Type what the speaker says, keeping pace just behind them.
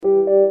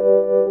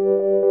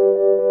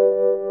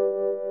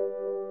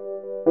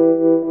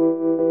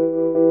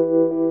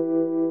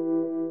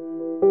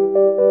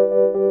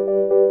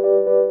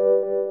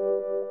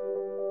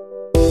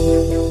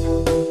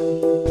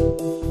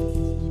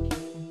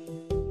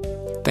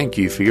Thank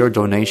you for your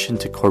donation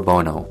to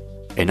Corbono,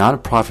 a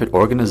non-profit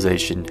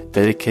organization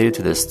dedicated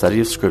to the study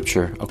of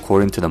Scripture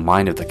according to the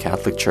mind of the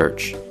Catholic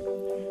Church.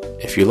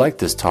 If you like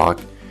this talk,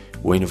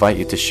 we invite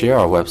you to share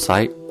our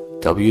website,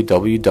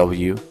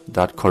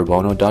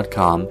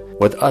 www.corbono.com,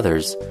 with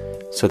others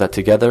so that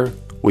together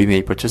we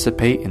may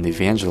participate in the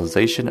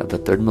evangelization of the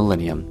third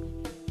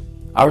millennium.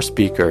 Our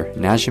speaker,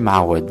 Najim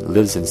Awad,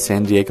 lives in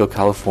San Diego,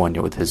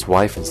 California with his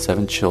wife and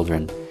 7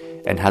 children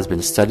and has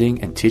been studying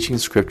and teaching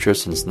Scripture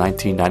since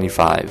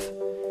 1995.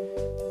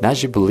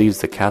 Najim believes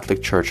the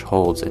Catholic Church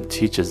holds and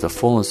teaches the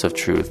fullness of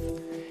truth,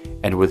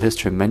 and with his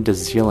tremendous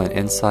zeal and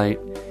insight,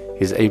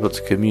 he is able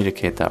to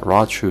communicate that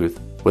raw truth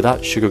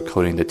without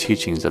sugarcoating the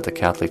teachings of the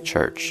Catholic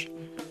Church.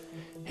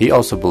 He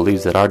also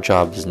believes that our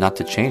job is not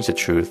to change the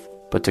truth,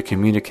 but to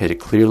communicate it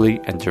clearly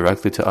and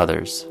directly to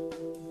others.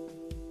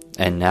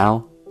 And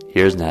now,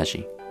 here's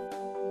Najim.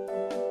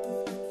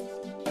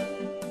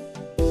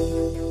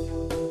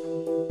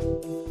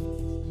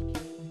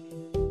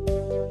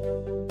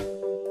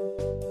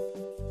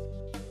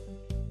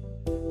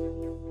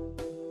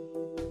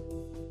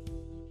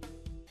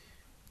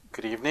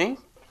 Good evening,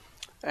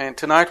 and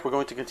tonight we're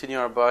going to continue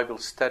our Bible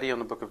study on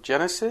the book of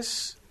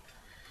Genesis.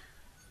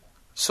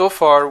 So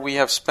far we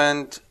have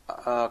spent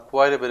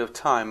quite a bit of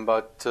time,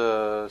 about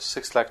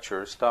 6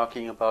 lectures,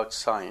 talking about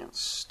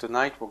science.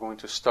 Tonight we're going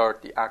to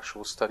start the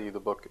actual study of the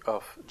book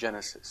of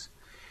Genesis.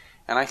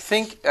 And I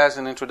think as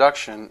an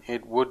introduction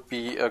it would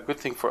be a good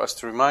thing for us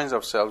to remind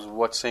ourselves of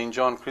what St.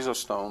 John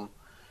Chrysostom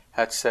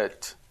had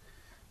said.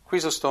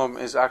 Chrysostom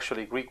is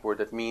actually a Greek word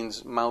that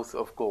means mouth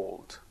of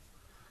gold,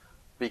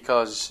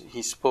 because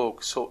he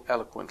spoke so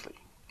eloquently.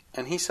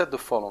 And he said the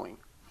following: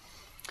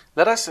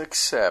 "Let us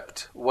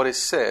accept what is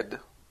said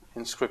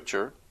in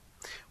Scripture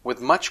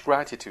with much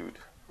gratitude,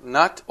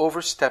 not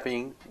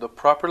overstepping the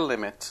proper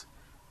limit,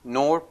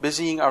 nor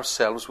busying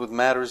ourselves with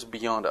matters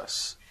beyond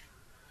us.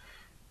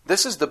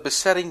 This is the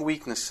besetting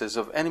weaknesses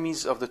of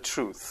enemies of the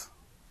truth,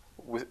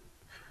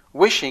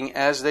 wishing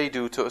as they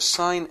do to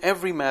assign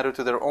every matter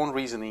to their own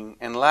reasoning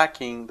and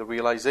lacking the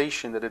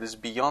realization that it is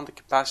beyond the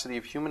capacity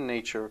of human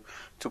nature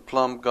to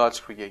plumb God's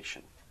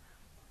creation."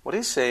 What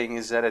he's saying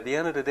is that at the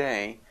end of the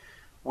day,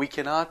 we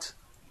cannot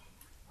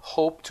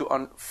hope to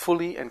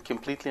fully and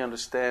completely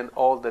understand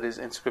all that is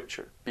in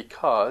Scripture,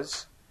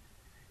 because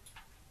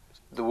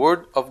the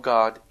Word of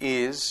God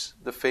is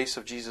the face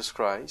of Jesus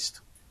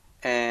Christ,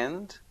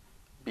 and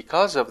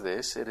because of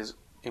this, it is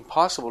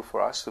impossible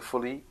for us to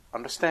fully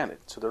understand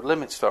it. So there are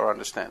limits to our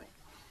understanding.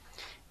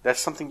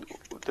 That's something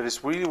that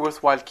is really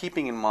worthwhile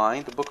keeping in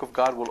mind. The book of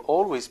God will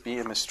always be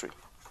a mystery.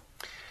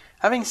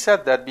 Having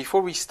said that,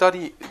 before we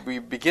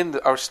begin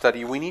our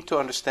study, we need to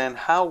understand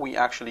how we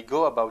actually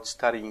go about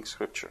studying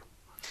Scripture.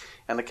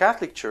 And the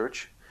Catholic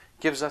Church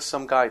gives us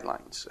some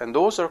guidelines, and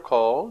those are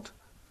called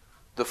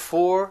the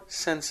 4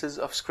 senses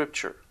of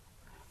Scripture.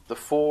 The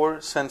 4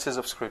 senses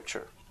of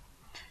Scripture.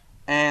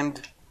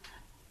 And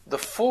the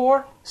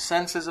 4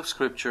 senses of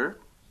Scripture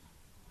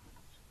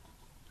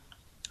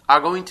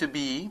are going to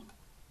be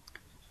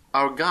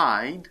our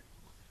guide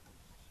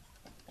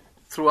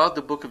throughout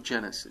the book of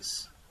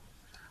Genesis.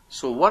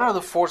 So what are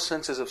the 4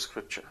 senses of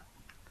Scripture?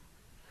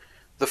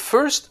 The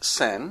first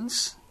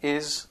sense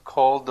is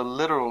called the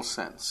literal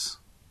sense.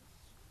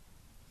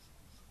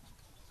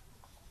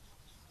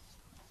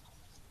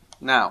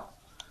 Now,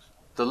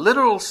 the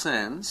literal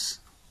sense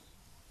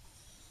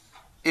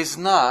is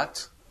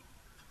not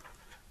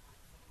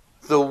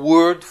the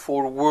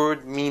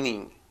word-for-word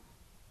meaning.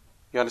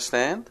 You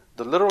understand?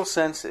 The literal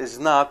sense is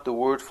not the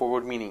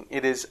word-for-word meaning.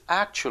 It is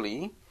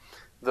actually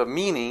the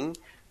meaning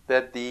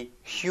that the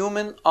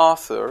human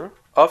author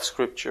of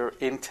Scripture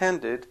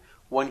intended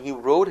when he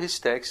wrote his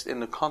text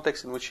in the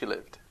context in which he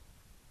lived.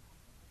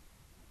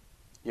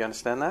 You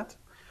understand that?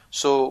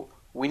 So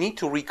we need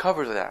to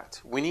recover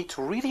that. We need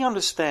to really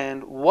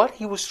understand what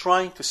he was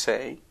trying to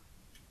say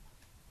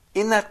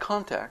in that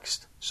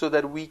context so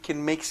that we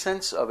can make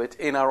sense of it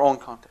in our own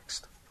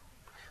context.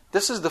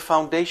 This is the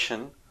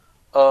foundation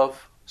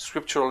of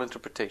scriptural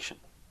interpretation.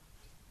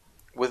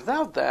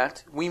 Without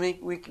that,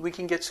 we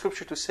can get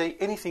Scripture to say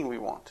anything we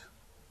want.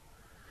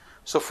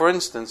 So, for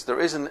instance, there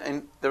is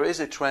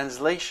a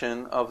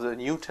translation of the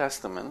New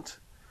Testament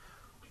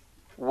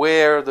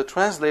where the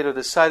translator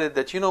decided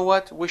that, you know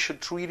what, we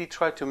should really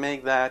try to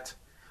make that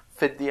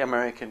fit the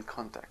American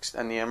context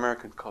and the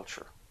American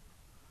culture.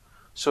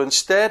 So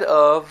instead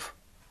of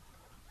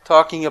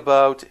talking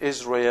about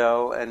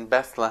Israel and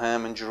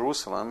Bethlehem and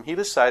Jerusalem, he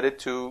decided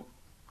to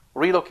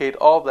relocate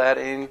all that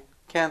in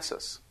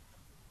Kansas.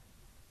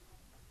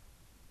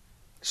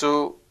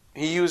 So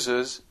he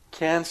uses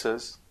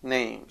Kansas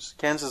names,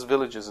 Kansas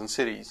villages and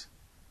cities,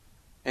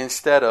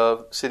 instead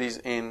of cities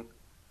in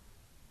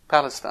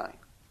Palestine.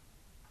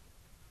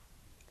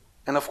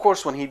 And of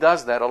course, when he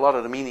does that, a lot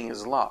of the meaning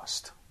is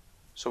lost.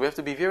 So we have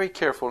to be very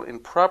careful in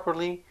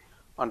properly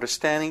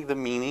understanding the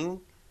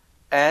meaning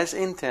as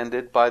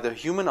intended by the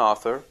human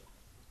author,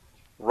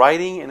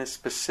 writing in a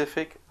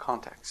specific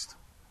context.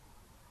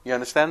 You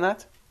understand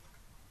that?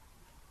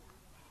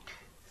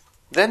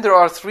 Then there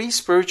are three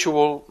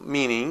spiritual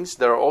meanings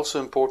that are also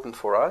important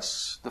for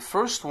us. The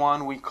first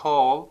one we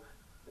call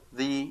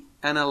the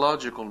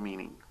analogical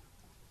meaning.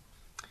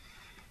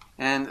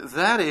 And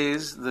that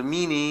is the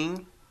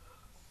meaning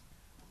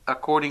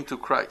according to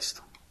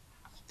Christ.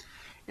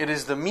 It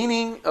is the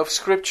meaning of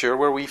Scripture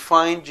where we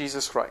find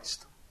Jesus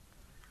Christ.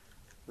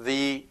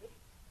 The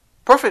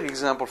perfect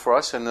example for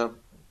us in the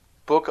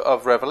book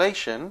of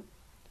Revelation,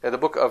 the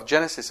book of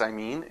Genesis,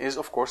 is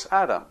of course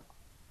Adam.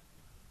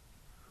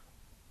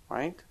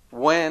 Right?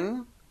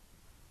 When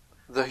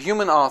the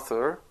human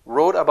author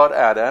wrote about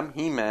Adam,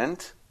 he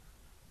meant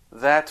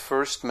that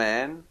first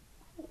man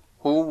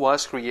who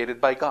was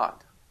created by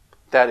God.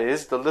 That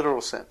is the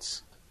literal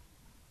sense.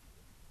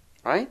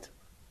 Right?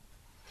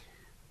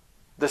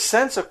 The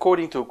sense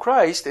according to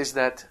Christ is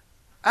that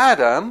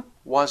Adam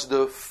was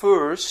the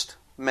first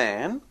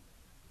man.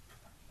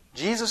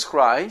 Jesus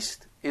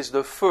Christ is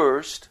the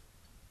first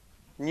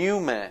new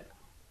man.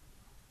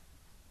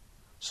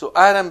 So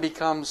Adam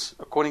becomes,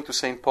 according to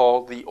St.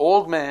 Paul, the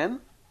old man,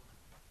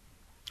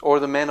 or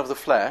the man of the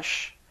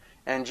flesh,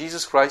 and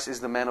Jesus Christ is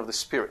the man of the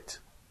spirit.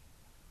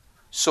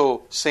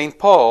 So St.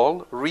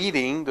 Paul,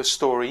 reading the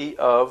story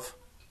of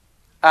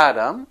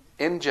Adam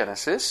in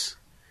Genesis,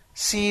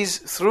 sees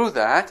through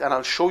that, and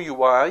I'll show you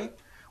why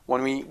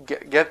when we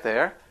get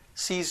there,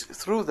 sees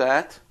through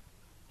that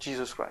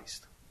Jesus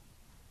Christ.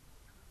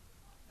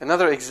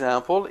 Another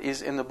example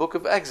is in the book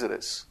of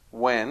Exodus,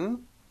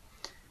 when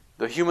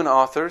the human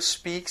author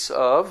speaks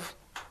of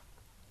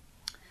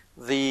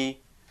the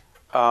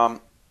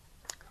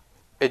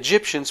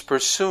Egyptians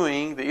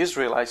pursuing the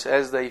Israelites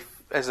as they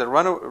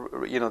run,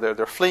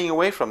 they're fleeing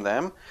away from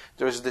them.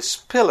 There's this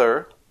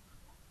pillar,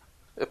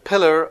 a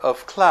pillar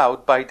of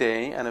cloud by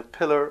day and a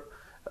pillar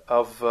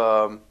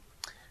of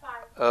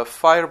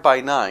fire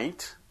by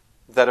night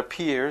that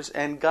appears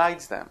and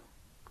guides them.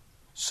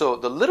 So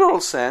the literal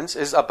sense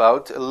is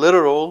about a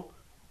literal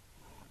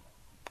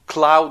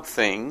cloud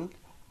thing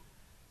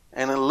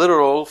and a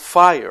literal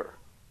fire,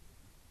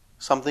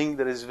 something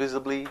that is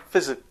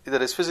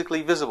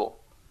physically visible.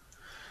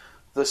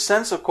 The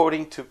sense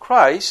according to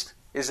Christ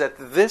is that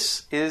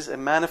this is a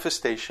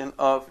manifestation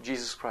of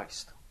Jesus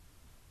Christ,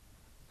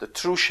 the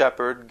true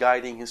shepherd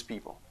guiding his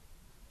people.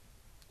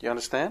 Do you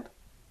understand?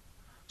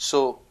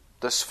 So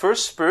this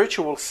first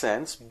spiritual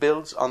sense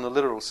builds on the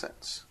literal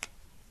sense.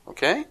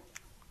 Okay?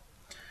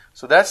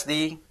 So that's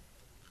the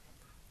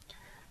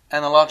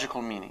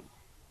analogical meaning.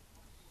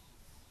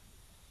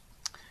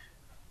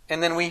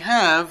 And then we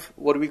have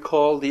what we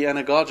call the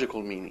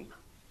anagogical meaning.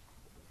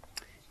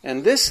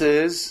 And this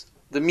is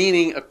the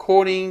meaning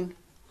according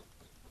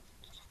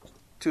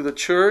to the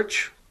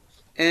church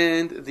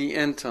and the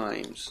end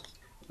times.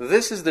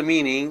 This is the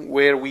meaning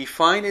where we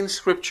find in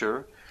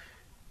Scripture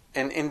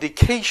an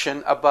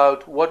indication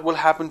about what will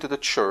happen to the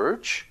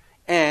church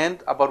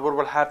and about what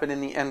will happen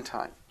in the end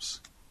times.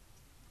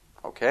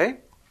 Okay?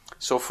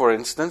 So for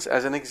instance,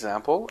 as an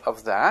example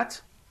of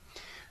that,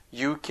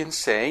 you can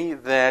say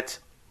that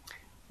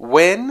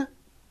when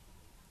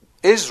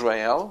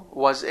Israel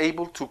was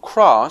able to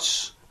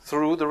cross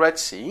through the Red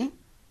Sea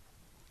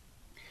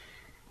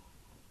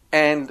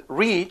and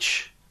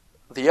reach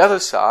the other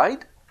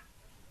side,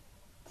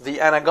 the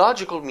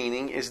anagogical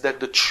meaning is that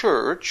the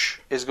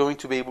church is going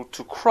to be able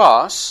to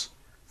cross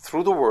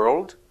through the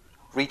world,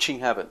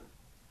 reaching heaven.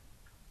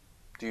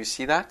 Do you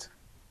see that?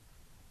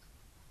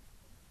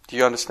 Do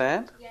you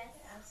understand? Yes.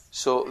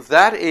 So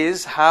that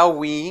is how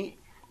we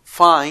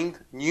find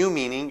new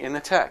meaning in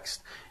the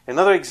text.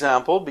 Another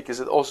example, because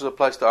it also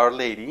applies to Our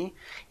Lady,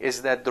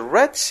 is that the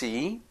Red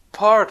Sea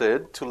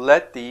parted to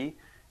let the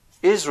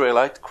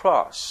Israelite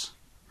cross.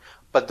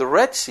 But the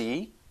Red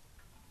Sea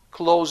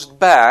closed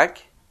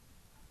back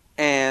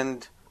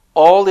and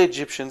all the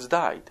Egyptians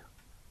died.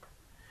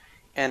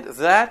 And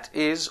that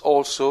is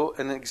also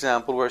an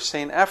example where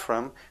St.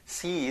 Ephraim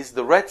sees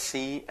the Red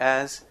Sea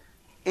as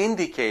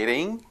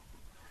indicating,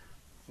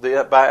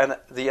 by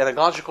the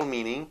anagogical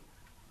meaning,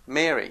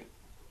 Mary,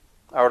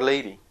 Our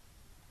Lady.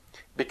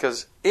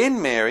 Because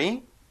in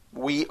Mary,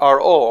 we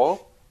are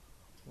all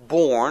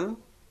born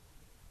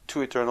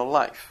to eternal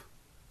life.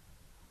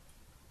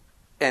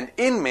 And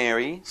in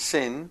Mary,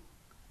 sin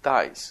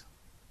dies.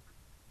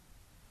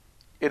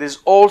 It is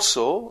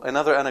also,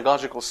 another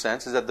anagogical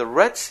sense, is that the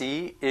Red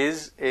Sea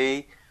is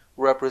a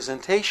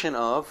representation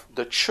of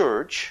the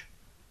church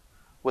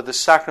with the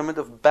sacrament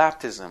of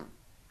baptism.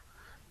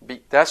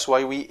 That's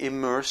why we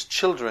immerse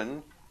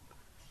children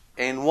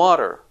in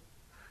water.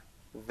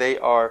 They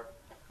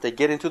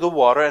get into the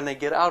water and they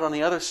get out on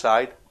the other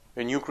side,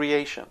 a new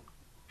creation.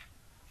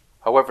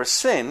 However,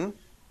 sin,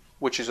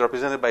 which is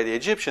represented by the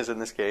Egyptians in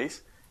this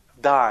case,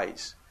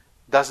 dies,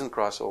 doesn't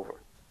cross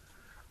over.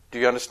 Do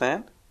you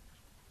understand?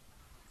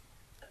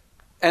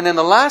 And then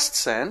the last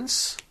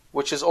sense,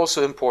 which is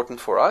also important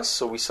for us,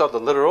 so we saw the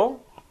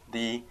literal,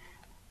 the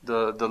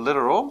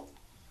literal,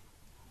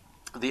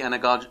 the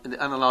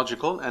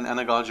analogical and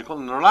anagogical,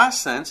 and the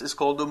last sense is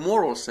called the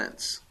moral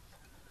sense.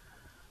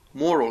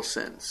 Moral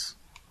sense.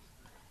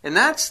 And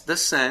that's the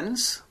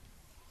sense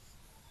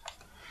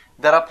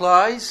that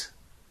applies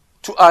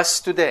to us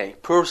today,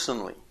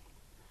 personally.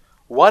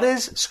 What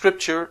is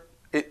Scripture?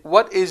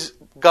 What is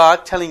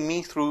God telling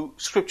me through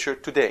Scripture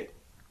today?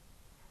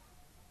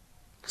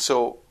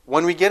 So,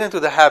 when we get into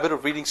the habit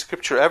of reading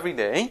Scripture every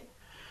day,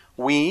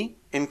 we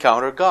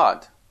encounter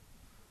God.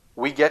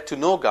 We get to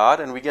know God,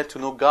 and we get to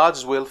know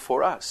God's will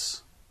for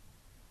us.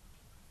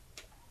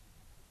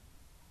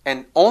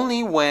 And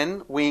only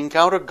when we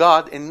encounter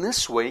God in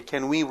this way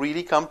can we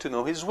really come to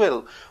know His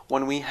will.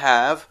 When we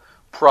have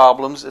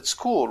problems at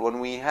school, when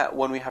we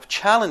have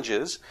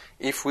challenges,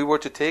 if we were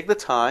to take the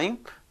time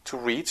to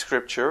read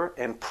Scripture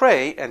and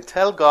pray and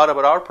tell God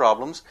about our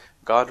problems,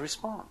 God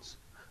responds.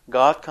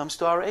 God comes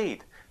to our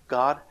aid.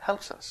 God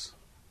helps us.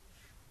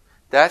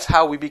 That's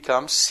how we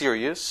become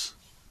serious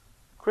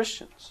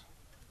Christians.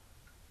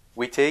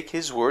 We take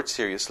His Word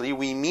seriously.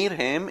 We meet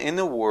Him in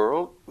the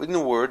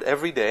Word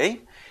every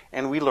day,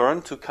 and we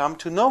learn to come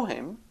to know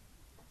Him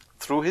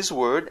through His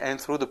Word and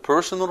through the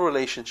personal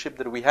relationship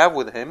that we have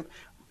with Him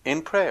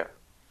in prayer.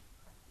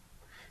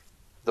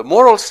 The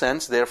moral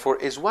sense, therefore,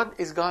 is what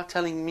is God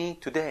telling me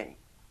today?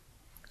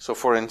 So,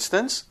 for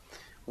instance,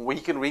 we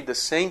can read the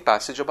same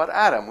passage about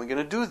Adam. We're going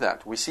to do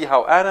that. We see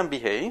how Adam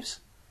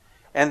behaves,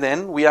 and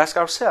then we ask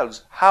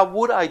ourselves, how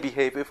would I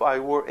behave if I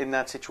were in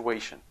that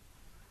situation?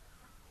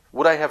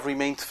 Would I have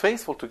remained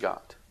faithful to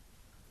God?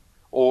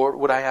 Or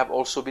would I have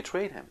also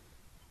betrayed Him?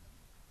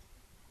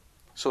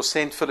 So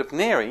Saint Philip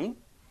Neri,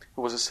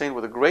 who was a saint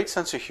with a great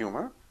sense of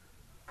humor,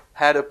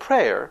 had a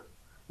prayer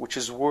which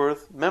is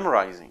worth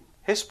memorizing.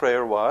 His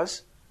prayer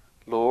was,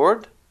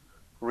 Lord,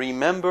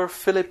 remember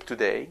Philip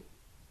today,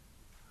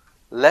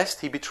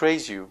 lest he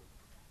betrays you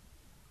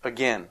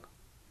again.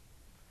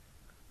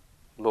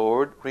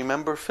 Lord,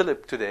 remember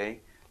Philip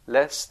today,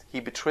 lest he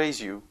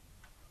betrays you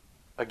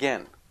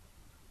again.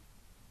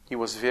 He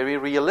was very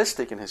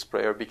realistic in his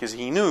prayer because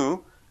he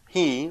knew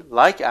he,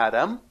 like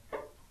Adam,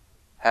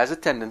 has a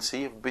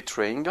tendency of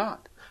betraying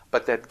God.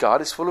 But that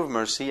God is full of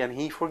mercy and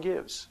He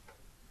forgives.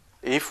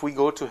 If we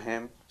go to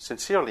Him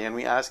sincerely and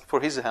we ask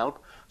for His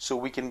help so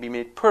we can be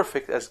made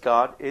perfect as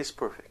God is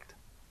perfect.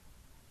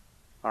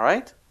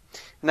 Alright?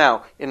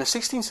 Now, in the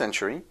 16th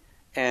century,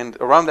 and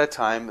around that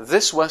time,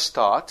 this was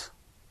taught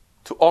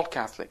to all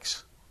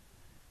Catholics,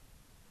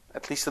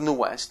 at least in the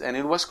West, and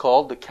it was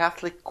called the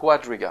Catholic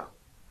Quadriga.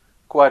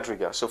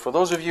 Quadriga. So for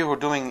those of you who are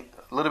doing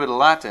a little bit of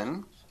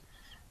Latin,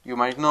 you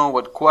might know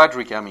what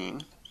quadriga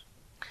mean.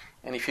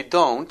 And if you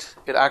don't,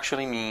 it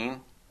actually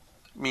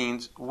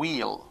means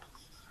wheel.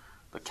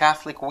 The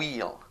Catholic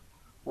wheel.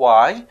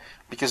 Why?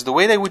 Because the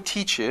way they would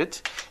teach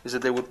it is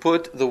that they would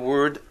put the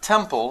word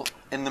temple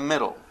in the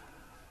middle.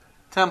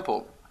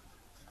 Temple.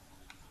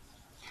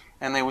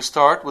 And they would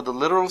start with the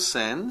literal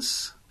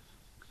sense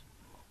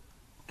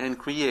and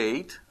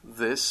create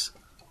this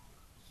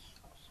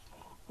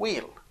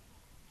wheel.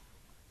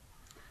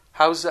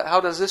 How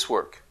does this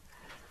work?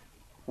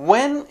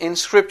 When in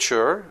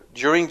Scripture,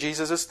 during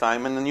Jesus'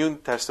 time in the New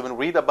Testament,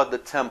 read about the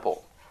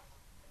temple.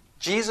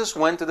 Jesus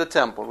went to the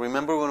temple.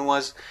 Remember when he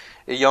was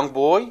a young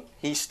boy?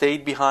 He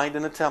stayed behind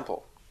in the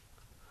temple.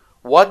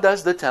 What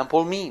does the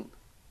temple mean?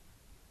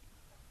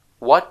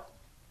 What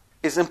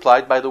is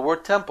implied by the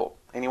word temple?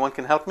 Anyone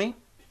can help me?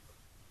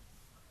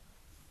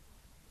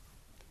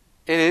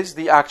 It is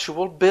the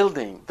actual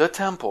building, the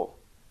temple.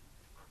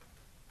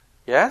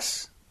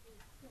 Yes?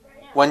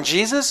 When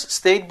Jesus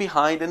stayed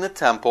behind in the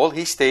temple,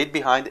 He stayed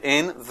behind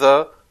in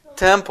the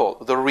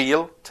temple, the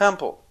real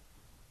temple.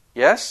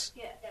 Yes?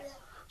 Yes.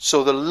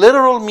 So the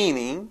literal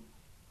meaning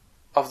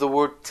of the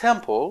word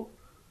temple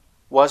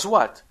was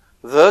what?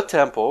 The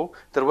temple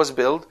that was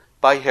built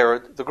by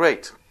Herod the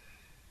Great.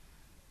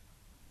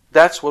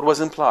 That's what was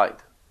implied.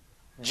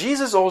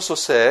 Jesus also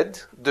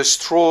said,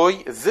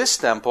 destroy this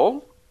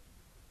temple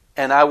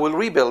and I will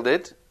rebuild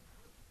it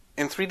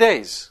in 3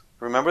 days.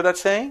 Remember that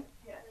saying?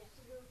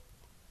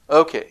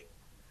 Okay.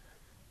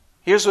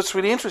 Here's what's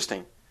really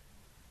interesting.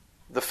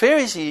 The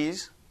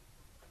Pharisees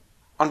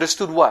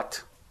understood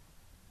what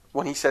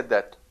when He said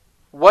that?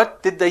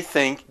 What did they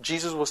think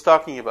Jesus was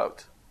talking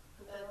about?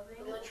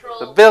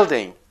 The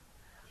building.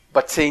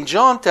 But St.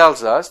 John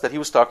tells us that he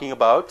was talking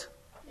about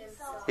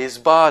His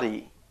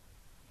body.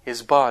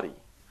 His body.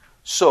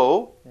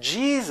 So,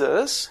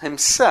 Jesus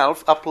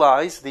Himself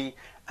applies the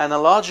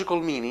analogical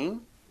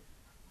meaning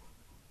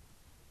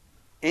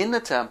in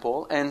the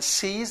temple and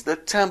sees the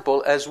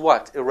temple as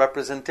what? A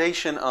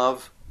representation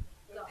of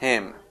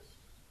Him.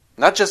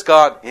 Not just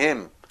God,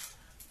 Him.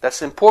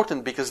 That's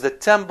important because the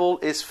temple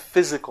is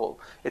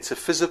physical. It's a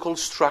physical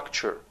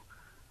structure.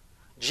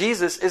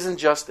 Jesus isn't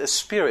just a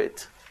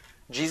spirit.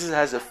 Jesus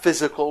has a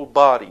physical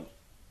body.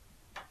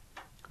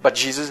 But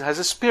Jesus has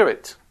a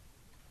spirit.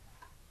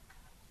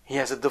 He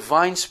has a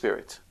divine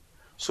spirit.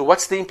 So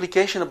what's the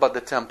implication about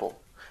the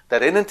temple?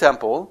 That in a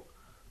temple,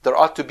 there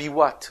ought to be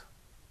what?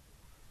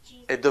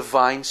 A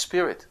divine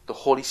spirit, the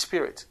Holy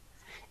Spirit.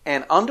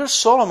 And under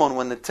Solomon,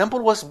 when the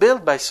temple was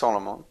built by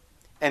Solomon,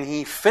 and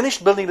he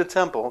finished building the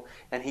temple,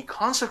 and he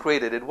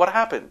consecrated it, what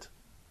happened?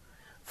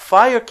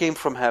 Fire came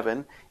from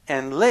heaven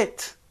and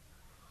lit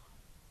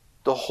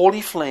the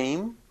holy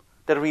flame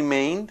that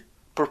remained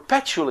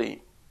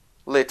perpetually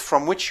lit,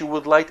 from which you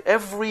would light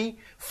every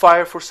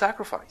fire for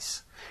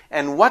sacrifice.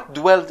 And what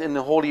dwelt in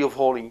the Holy of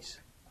Holies?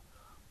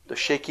 The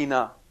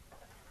Shekinah.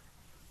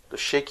 The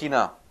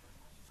Shekinah.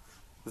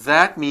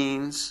 That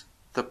means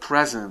the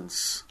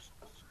presence.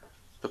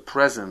 The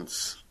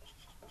presence.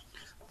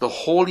 The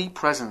holy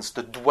presence,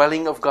 the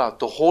dwelling of God.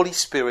 The Holy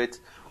Spirit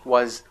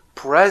was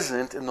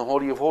present in the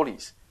Holy of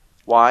Holies.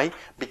 Why?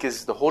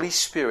 Because the Holy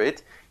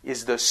Spirit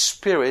is the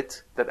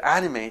spirit that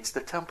animates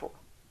the temple.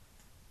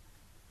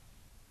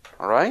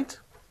 Alright?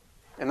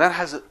 And that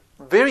has a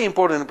very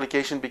important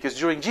implication, because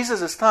during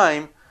Jesus'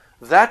 time,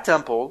 that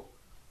temple,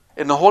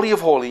 in the Holy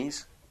of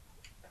Holies,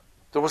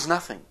 there was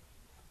nothing.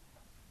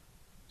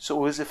 So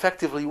it was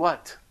effectively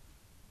what?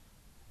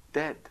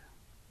 Dead.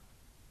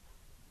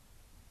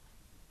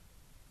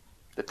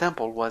 The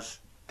temple was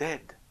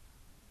dead.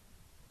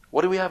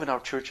 What do we have in our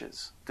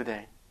churches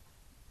today?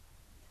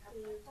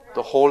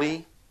 The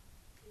holy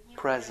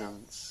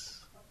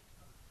presence.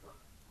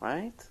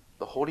 Right?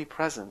 The holy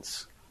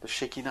presence. The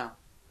Shekinah.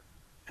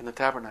 In the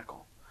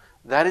tabernacle.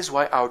 That is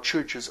why our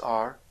churches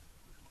are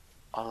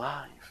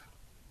alive.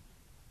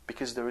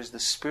 Because there is the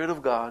Spirit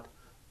of God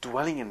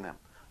dwelling in them.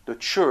 The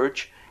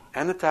church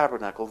and the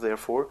tabernacle,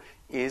 therefore,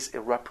 is a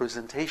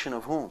representation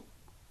of whom?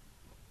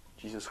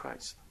 Jesus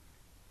Christ.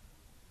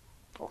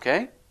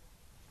 Okay?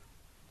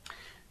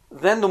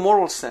 Then the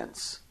moral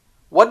sense.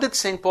 What did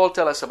St. Paul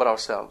tell us about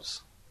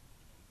ourselves?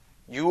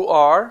 You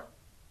are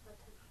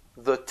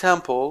the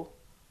temple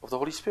of the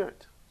Holy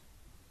Spirit.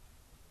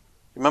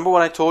 Remember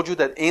when I told you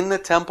that in the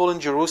temple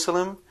in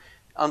Jerusalem,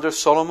 under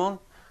Solomon,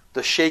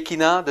 the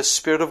Shekinah, the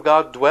Spirit of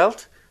God,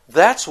 dwelt?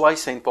 That's why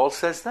St. Paul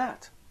says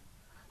that.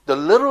 The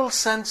literal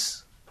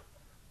sense,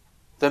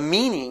 the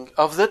meaning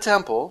of the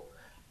temple,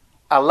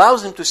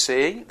 allows him to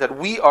say that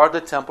we are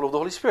the temple of the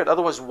Holy Spirit.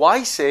 Otherwise, why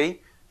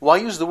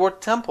use the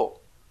word temple?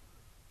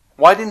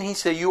 Why didn't he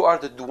say you are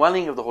the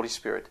dwelling of the Holy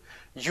Spirit?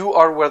 You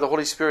are where the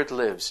Holy Spirit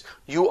lives.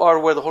 You are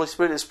where the Holy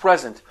Spirit is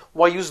present.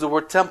 Why use the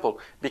word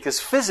temple? Because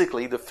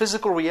physically, the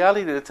physical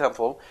reality of the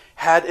temple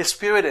had a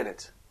spirit in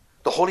it.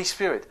 The Holy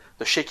Spirit,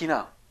 the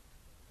Shekinah.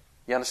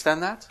 You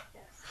understand that?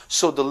 Yes.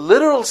 So the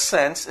literal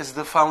sense is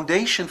the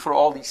foundation for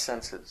all these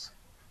senses.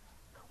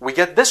 We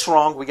get this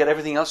wrong, we get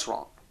everything else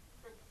wrong.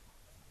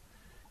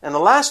 And the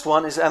last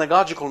one is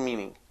anagogical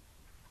meaning.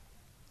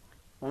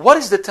 What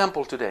is the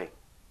temple today?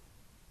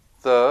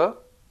 The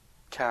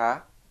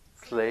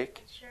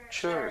Catholic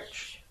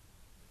Church.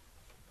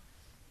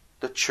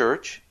 The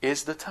church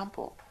is the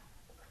temple.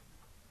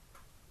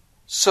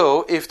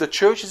 So, if the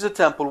church is a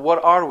temple,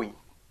 what are we?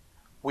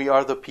 We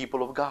are the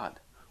people of God.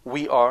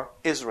 We are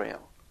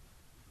Israel.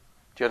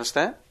 Do you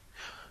understand?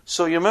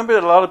 So, you remember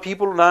that a lot of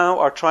people now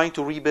are trying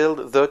to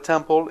rebuild the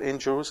temple in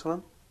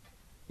Jerusalem?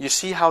 You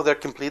see how they're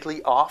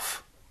completely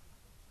off?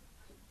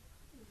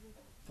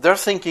 They're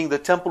thinking the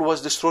temple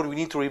was destroyed, we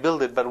need to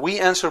rebuild it. But we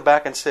answer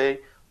back and say,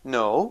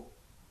 no.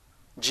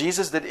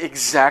 Jesus did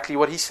exactly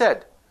what he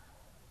said.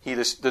 He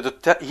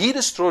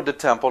destroyed the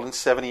temple in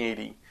 70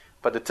 AD.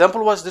 But the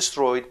temple was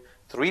destroyed.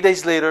 3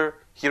 days later,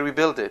 he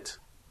rebuilt it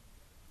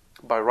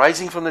by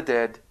rising from the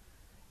dead.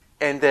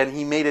 And then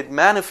he made it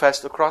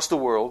manifest across the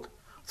world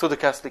through the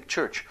Catholic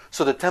Church.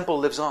 So the temple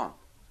lives on.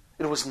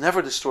 It was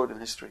never destroyed in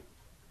history.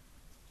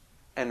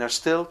 And they're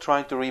still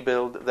trying to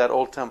rebuild that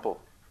old temple.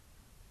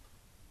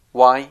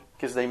 Why?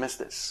 Because they missed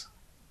this.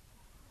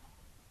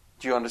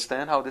 Do you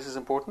understand how this is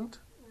important?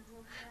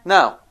 Mm-hmm.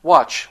 Now,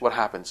 watch what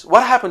happens.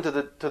 What happened to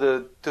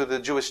the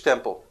Jewish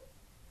temple?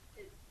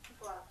 It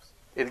collapsed.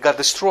 It got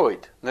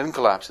destroyed. It didn't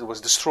collapse. It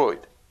was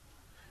destroyed.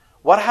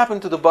 What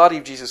happened to the body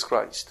of Jesus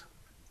Christ?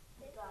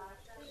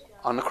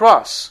 On the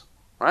cross,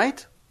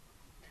 right?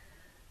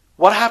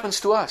 What happens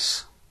to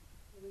us?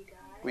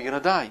 We're going to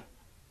die.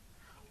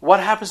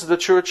 What happens to the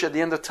church at the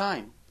end of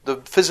time?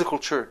 The physical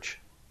church?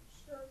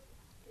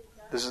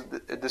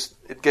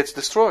 It gets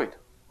destroyed,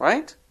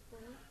 right?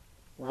 Mm-hmm.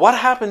 What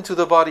happened to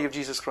the body of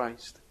Jesus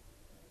Christ?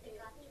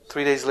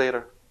 3 days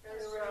later.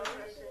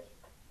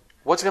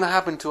 What's going to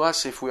happen to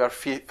us if we are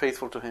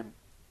faithful to Him?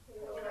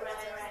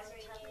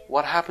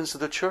 What happens to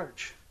the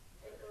church?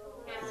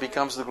 It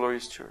becomes the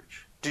glorious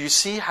church. Do you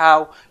see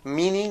how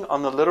meaning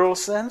on the literal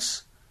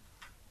sense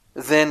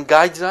then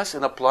guides us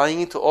in applying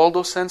it to all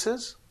those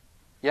senses?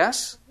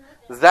 Yes?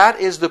 That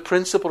is the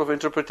principle of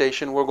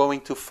interpretation we're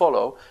going to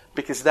follow,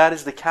 because that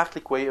is the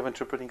Catholic way of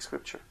interpreting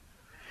Scripture.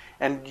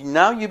 And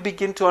now you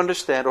begin to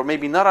understand, or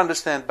maybe not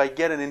understand, but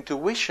get an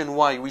intuition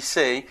why we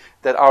say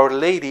that Our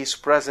Lady is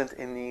present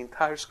in the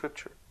entire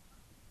Scripture.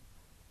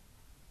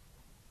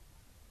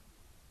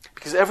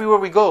 Because everywhere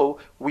we go,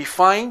 we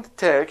find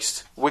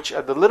text which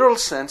at the literal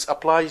sense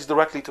applies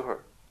directly to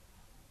her.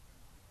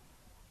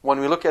 When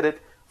we look at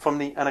it from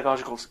the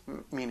anagogical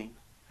meaning.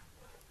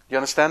 You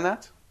understand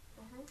that?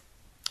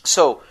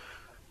 So,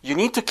 you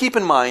need to keep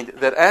in mind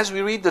that as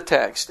we read the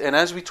text and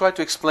as we try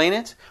to explain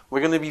it, we're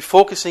going to be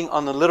focusing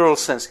on the literal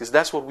sense, because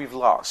that's what we've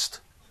lost.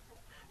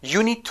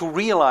 You need to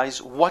realize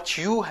what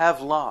you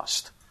have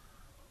lost,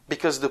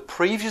 because the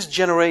previous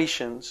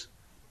generations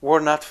were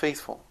not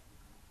faithful.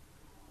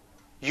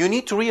 you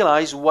need to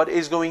realize what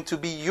is going to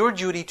be your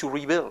duty to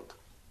rebuild.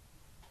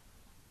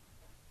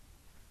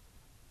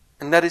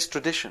 And that is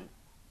tradition.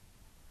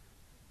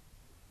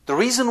 The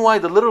reason why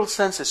the literal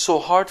sense is so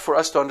hard for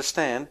us to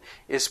understand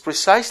is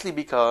precisely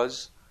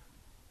because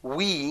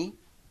we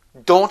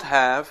don't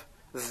have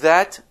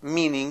that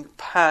meaning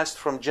passed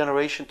from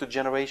generation to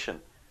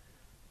generation.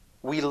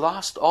 We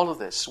lost all of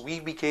this. We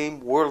became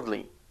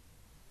worldly.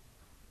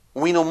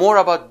 We know more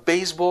about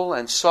baseball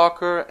and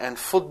soccer and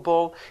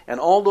football and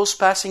all those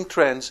passing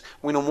trends.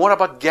 We know more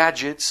about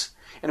gadgets,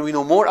 and we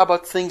know more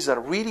about things that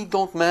really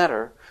don't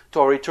matter to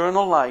our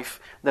eternal life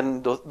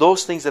than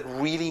those things that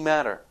really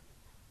matter.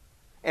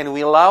 And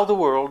we allow the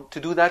world to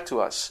do that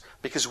to us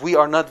because we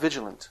are not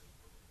vigilant.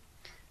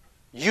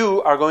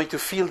 You are going to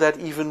feel that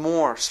even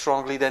more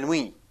strongly than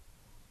we,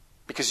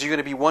 because you're going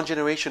to be one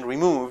generation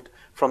removed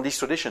from this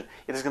tradition.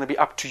 It is going to be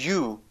up to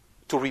you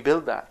to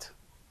rebuild that.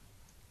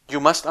 You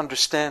must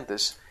understand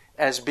this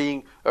as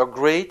being a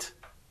great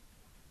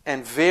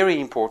and very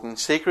important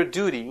sacred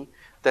duty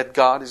that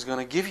God is going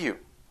to give you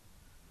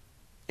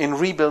in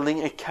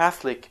rebuilding a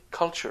Catholic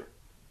culture.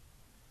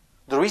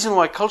 The reason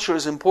why culture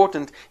is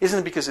important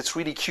isn't because it's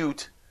really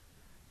cute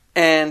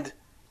and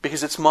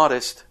because it's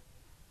modest.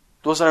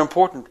 Those are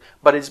important,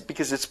 but it's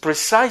because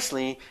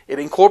it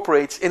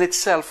incorporates in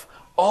itself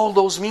all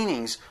those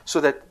meanings so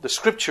that the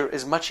Scripture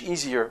is much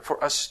easier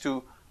for us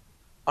to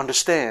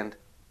understand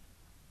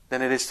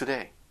than it is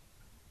today.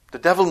 The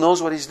devil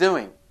knows what he's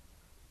doing.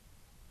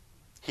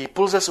 He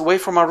pulls us away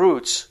from our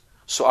roots,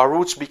 so our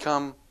roots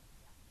become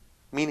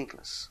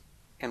meaningless.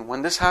 And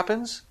when this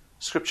happens,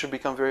 Scripture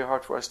becomes very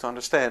hard for us to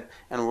understand,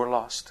 and we're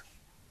lost.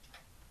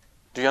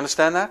 Do you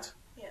understand that?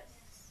 Yes.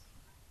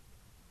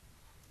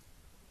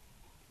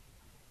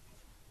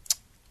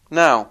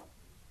 Now,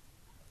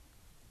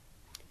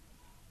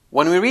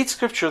 when we read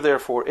Scripture,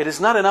 therefore, it is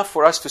not enough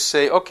for us to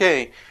say,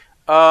 okay,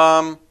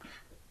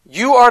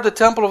 you are the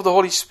temple of the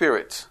Holy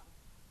Spirit.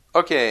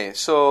 Okay,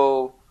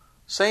 so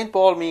St.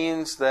 Paul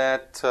means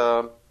that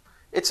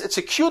it's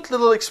a cute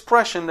little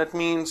expression that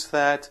means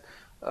that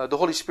the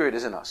Holy Spirit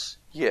is in us.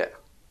 Yeah.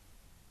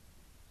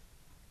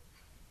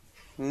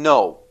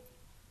 No.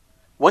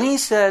 When he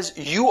says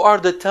you are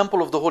the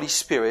temple of the Holy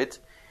Spirit,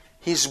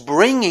 he's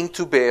bringing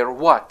to bear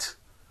what?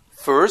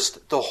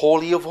 First, the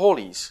Holy of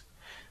Holies.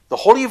 The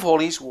Holy of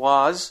Holies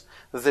was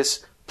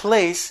this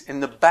place in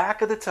the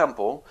back of the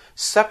temple,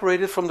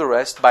 separated from the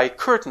rest by a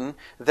curtain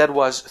that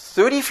was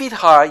 30 feet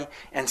high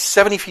and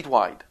 70 feet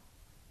wide.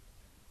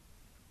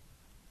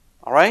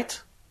 All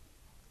right?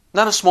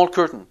 Not a small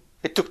curtain.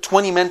 It took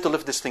 20 men to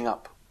lift this thing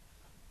up.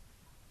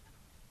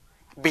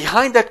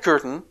 Behind that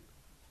curtain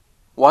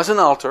was an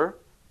altar.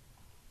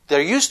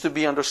 There used to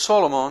be under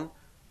Solomon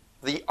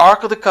the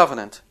Ark of the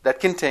Covenant that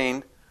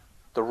contained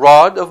the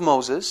rod of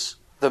Moses,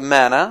 the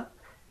manna,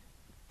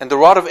 and the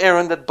rod of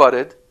Aaron that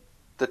budded,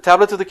 the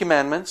tablet of the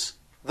commandments,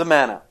 the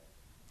manna.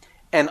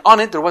 And on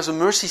it there was a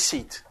mercy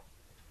seat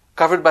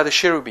covered by the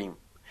cherubim.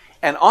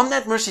 And on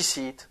that mercy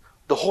seat,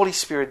 the Holy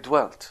Spirit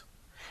dwelt.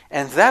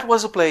 And that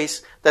was a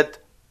place that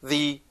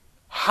the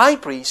high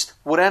priest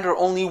would enter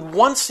only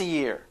once a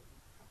year.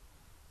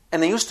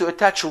 And they used to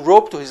attach a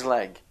rope to his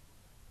leg,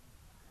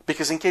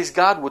 because in case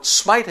God would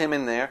smite him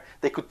in there,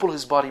 they could pull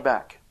his body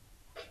back.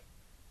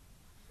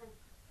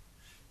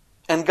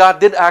 And God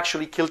did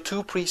actually kill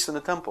 2 priests in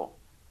the temple,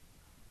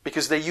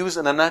 because they used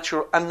an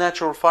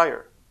unnatural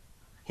fire.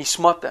 He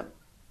smote them.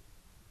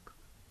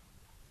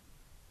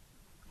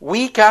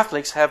 We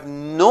Catholics have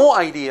no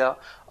idea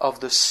of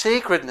the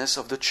sacredness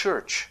of the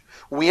church.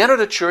 We enter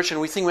the church and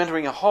we think we're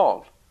entering a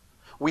hall.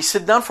 We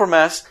sit down for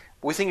Mass,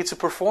 we think it's a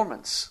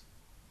performance.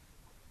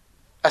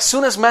 As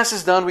soon as Mass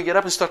is done, we get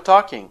up and start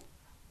talking.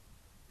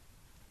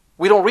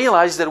 We don't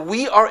realize that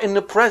we are in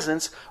the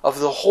presence of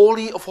the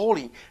Holy of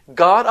Holies.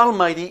 God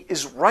Almighty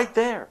is right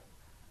there.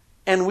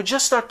 And we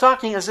just start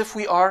talking as if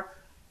we are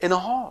in a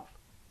hall.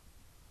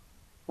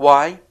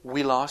 Why?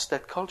 We lost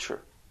that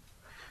culture.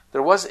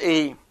 There was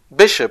a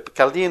bishop,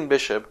 Chaldean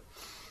bishop,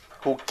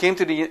 who came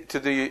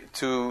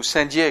to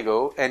San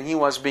Diego, and he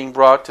was being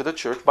brought to the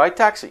church by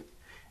taxi.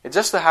 It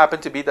just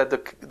happened to be that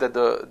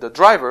the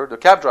driver, the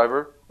cab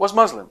driver, was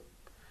Muslim.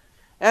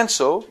 And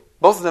so,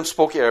 both of them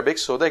spoke Arabic,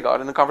 so they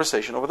got in a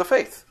conversation over the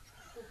faith.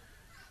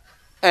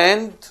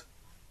 And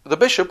the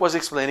bishop was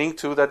explaining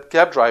to that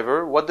cab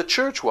driver what the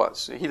church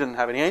was. He didn't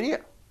have any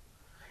idea.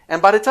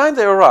 And by the time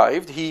they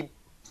arrived, he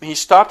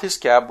stopped his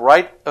cab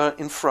right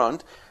in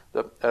front,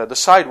 the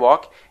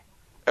sidewalk,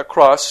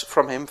 across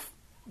from him.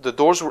 The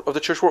doors of the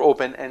church were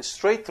open, and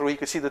straight through, you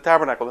could see the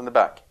tabernacle in the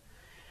back.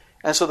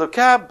 And so the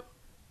cab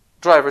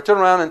driver turned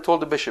around and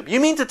told the bishop,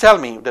 "You mean to tell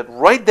me that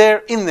right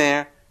there, in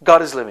there,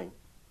 God is living?"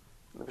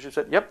 The bishop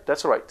said, "Yep,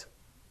 that's right."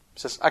 He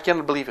says, "I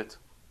cannot believe it."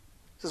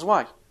 He says,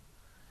 "Why?"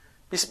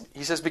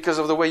 He says, "Because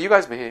of the way you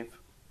guys behave.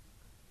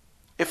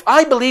 If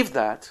I believed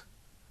that,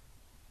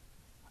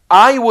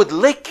 I would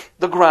lick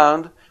the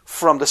ground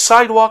from the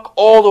sidewalk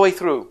all the way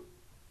through."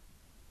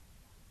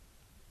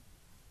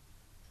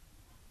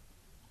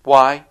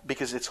 Why?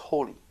 Because it's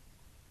holy.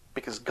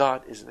 Because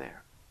God is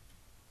there.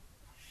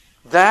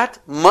 That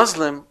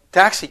Muslim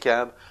taxi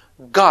cab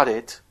got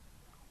it,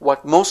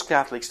 what most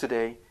Catholics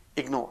today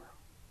ignore.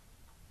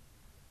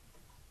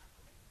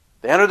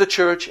 They enter the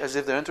church as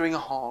if they're entering a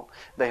hall.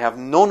 They have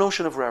no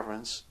notion of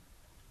reverence.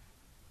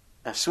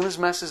 As soon as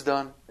Mass is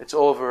done, it's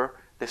over,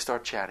 they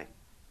start chatting.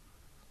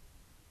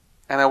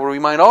 And I will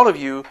remind all of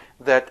you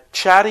that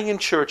chatting in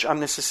church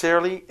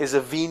unnecessarily is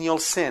a venial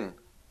sin.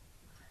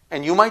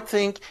 And you might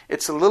think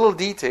it's a little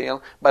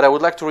detail, but I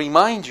would like to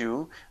remind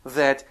you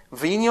that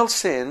venial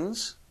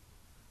sins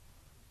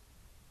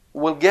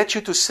will get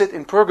you to sit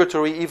in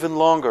purgatory even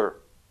longer.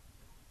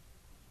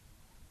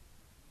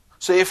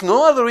 So if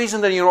no other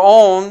reason than your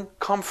own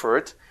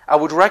comfort, I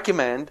would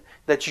recommend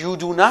that you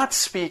do not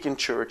speak in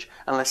church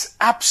unless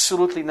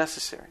absolutely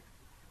necessary.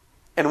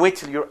 And wait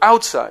till you're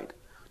outside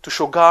to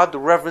show God the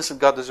reverence that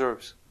God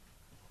deserves.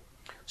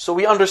 So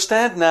we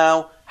understand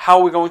now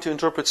how we're going to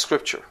interpret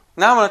Scripture.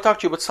 Now I'm going to talk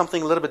to you about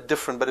something a little bit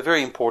different, but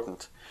very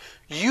important.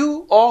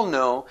 You all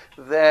know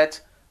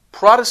that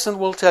Protestant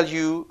will tell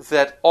you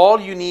that all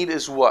you need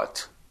is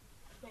what?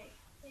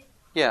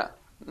 Yeah,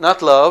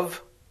 not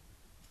love,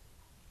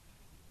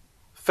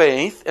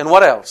 faith, and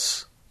what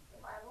else?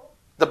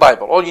 The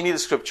Bible. All you need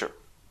is Scripture.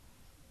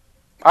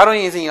 I don't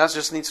need anything else,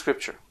 just need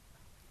Scripture.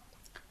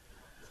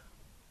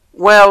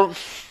 Well,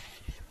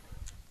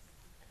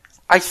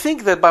 I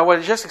think that by what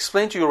I just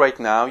explained to you right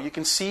now, you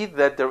can see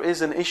that there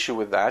is an issue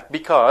with that,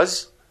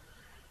 because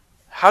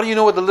how do you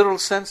know what the literal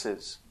sense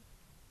is?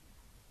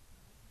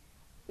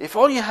 If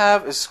all you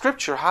have is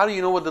Scripture, how do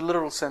you know what the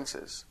literal sense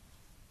is?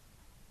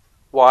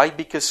 Why?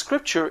 Because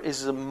Scripture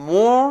is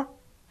more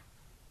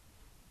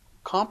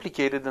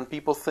complicated than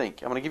people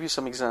think. I'm going to give you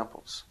some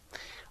examples.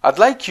 I'd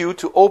like you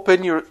to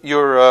open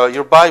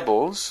your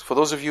Bibles, for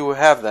those of you who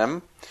have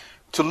them,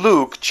 to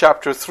Luke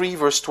chapter 3,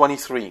 verse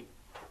 23.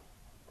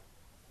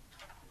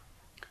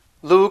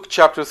 Luke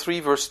chapter 3,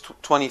 verse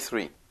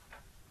 23.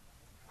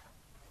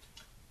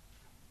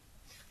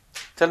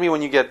 Tell me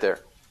when you get there.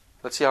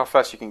 Let's see how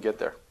fast you can get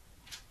there.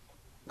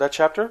 That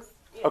chapter?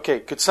 Yeah. Okay,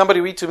 could somebody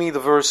read to me the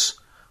verse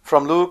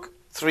from Luke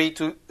 3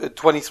 to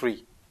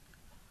 23?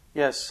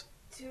 Yes.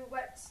 To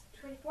what?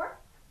 24?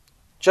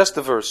 Just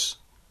the verse.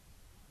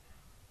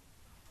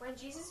 When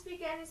Jesus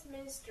began his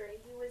ministry,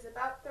 he was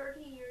about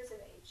 30 years of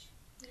age.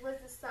 He was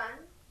the son,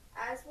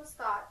 as was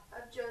thought,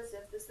 of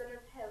Joseph, the son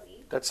of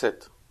Heli. That's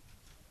it.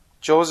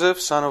 Joseph,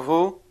 son of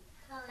who?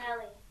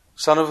 Heli.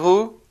 Son of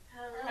who?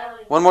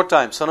 Heli. One more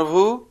time. Son of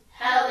who?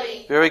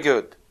 Heli. Very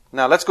good.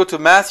 Now let's go to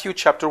Matthew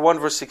chapter 1,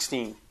 verse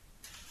 16.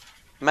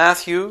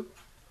 Matthew,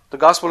 the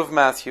Gospel of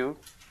Matthew,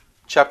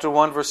 chapter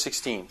 1, verse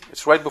 16.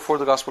 It's right before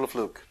the Gospel of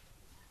Luke.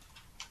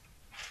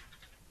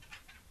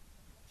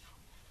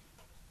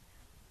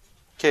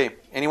 Okay,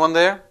 anyone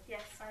there?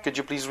 Yes, I am. Could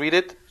you please read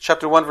it?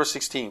 Chapter 1, verse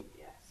 16.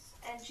 Yes.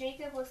 And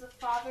Jacob was the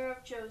father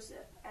of Joseph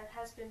and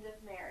husband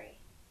of Mary.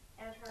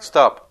 And her...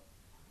 Stop.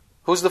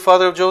 Who's the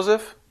father of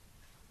Joseph?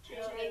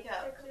 Jacob.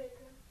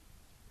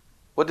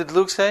 What did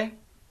Luke say?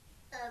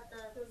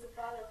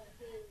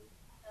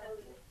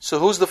 So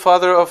who's the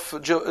father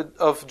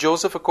of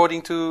Joseph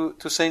according to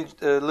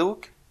Saint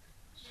Luke?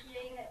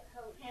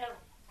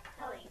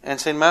 And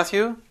Saint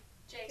Matthew?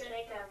 Jacob.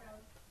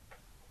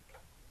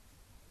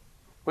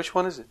 Which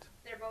one is it?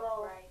 They're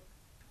both right.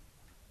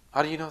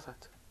 How do you know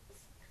that?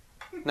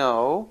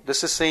 No,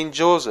 this is Saint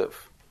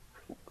Joseph.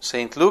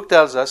 Saint Luke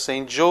tells us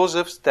Saint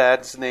Joseph's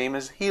dad's name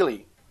is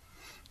Heli.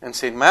 And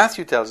Saint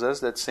Matthew tells us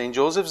that Saint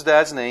Joseph's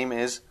dad's name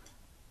is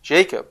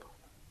Jacob.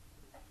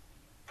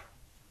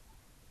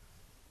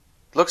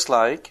 Looks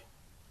like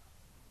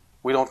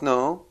we don't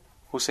know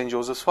who Saint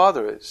Joseph's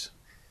father is.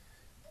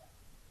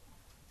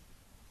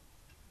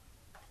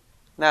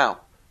 Now,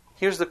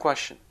 here's the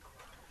question.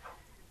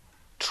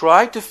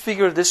 Try to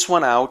figure this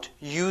one out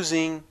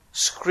using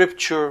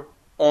Scripture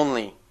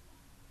only.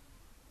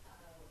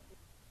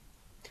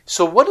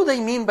 So what do they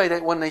mean by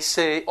that when they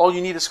say all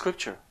you need is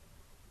Scripture?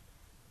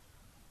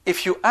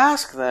 If you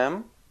ask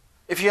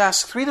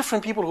 3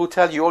 different people who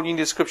tell you all you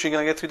need is Scripture, you're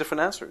going to get 3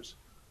 different answers.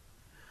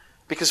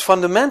 Because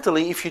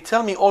fundamentally, if you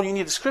tell me all you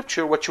need is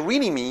Scripture, what you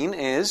really mean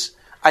is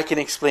I can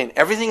explain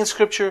everything in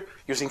Scripture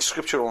using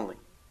Scripture only.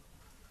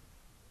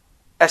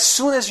 As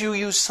soon as you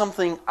use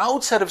something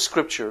outside of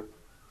Scripture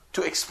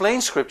to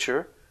explain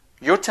Scripture,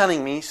 you're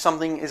telling me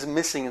something is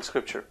missing in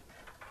Scripture.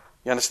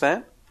 You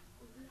understand?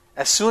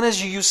 As soon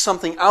as you use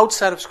something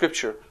outside of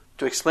Scripture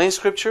to explain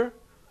Scripture,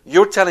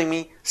 you're telling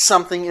me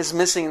something is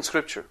missing in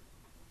Scripture.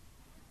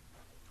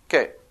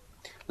 Okay,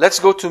 let's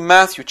go to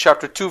Matthew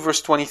chapter 2,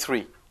 verse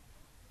 23.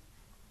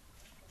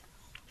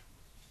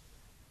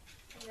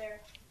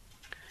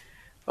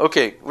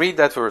 Okay, read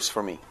that verse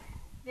for me.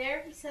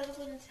 There he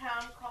settled in a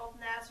town called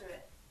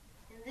Nazareth.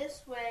 In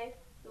this way,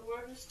 the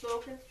word was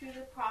spoken through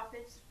the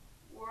prophets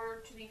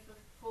were to be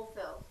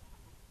fulfilled.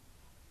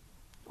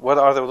 What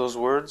are those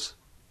words?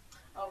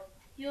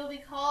 He will be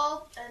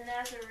called a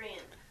Nazarene.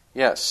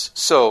 Yes.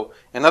 So,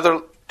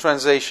 another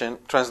translation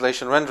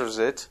renders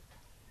it,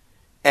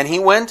 and he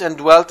went and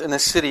dwelt in a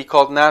city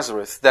called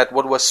Nazareth, that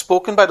what was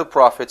spoken by the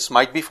prophets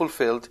might be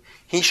fulfilled.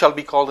 He shall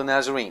be called a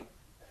Nazarene.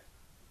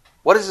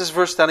 What is this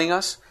verse telling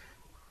us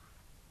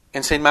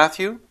in St.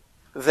 Matthew?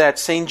 That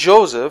St.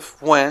 Joseph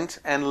went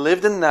and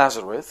lived in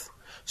Nazareth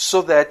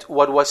so that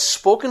what was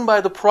spoken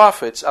by the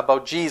prophets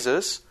about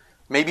Jesus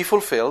may be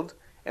fulfilled.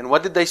 And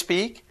what did they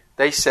speak?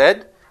 They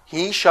said,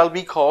 he shall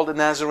be called a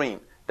Nazarene.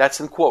 That's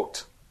in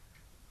quote.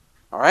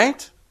 All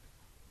right?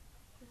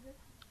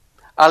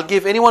 I'll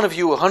give any one of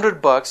you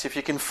 $100 if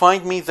you can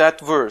find me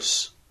that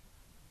verse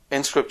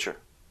in Scripture.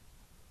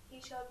 He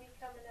shall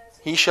become a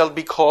Nazarene. He shall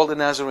be called a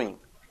Nazarene.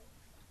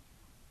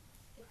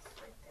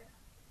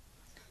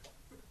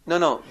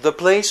 No. The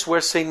place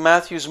where St.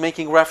 Matthew is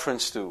making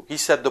reference to. He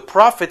said, the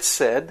prophet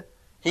said,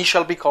 he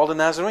shall be called a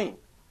Nazarene.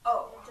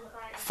 Oh.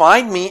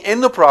 Find me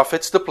in the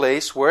prophets the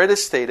place where it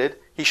is stated,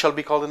 he shall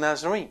be called a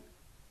Nazarene.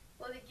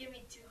 Will you give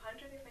me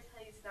 200 if I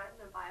tell you it's not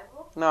in the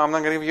Bible? No, I'm not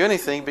going to give you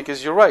anything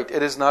because you're right.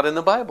 It is not in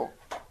the Bible.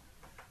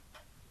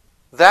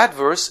 That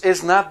verse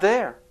is not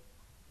there.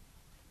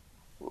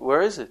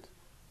 Where is it?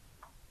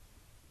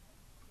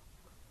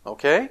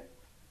 Okay?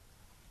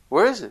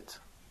 Where is it?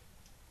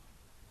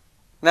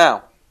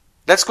 Now,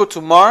 let's go to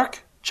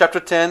Mark chapter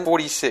 10,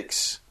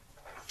 46.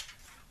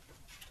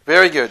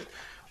 Very good.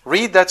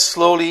 Read that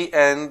slowly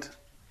and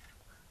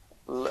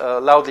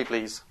loudly,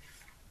 please.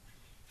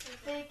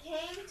 They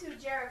came to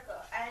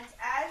Jericho, and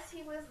as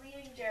he was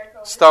leaving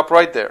Jericho... Stop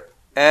right there.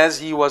 As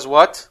he was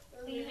what?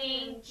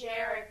 Leaving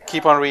Jericho.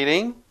 Keep on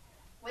reading.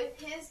 With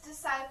his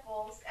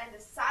disciples and a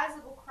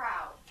sizable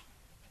crowd.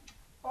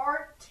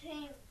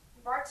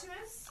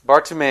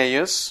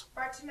 Bartimaeus,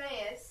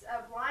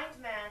 a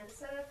blind man, the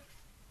son of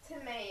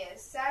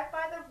Timaeus, sat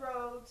by the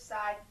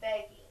roadside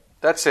begging.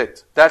 That's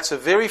it. That's a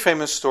very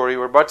famous story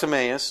where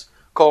Bartimaeus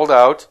called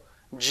out,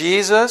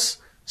 Jesus,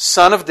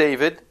 son of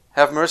David,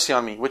 have mercy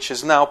on me, which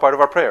is now part of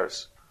our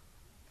prayers.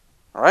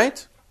 All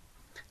right?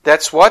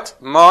 That's what?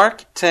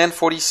 Mark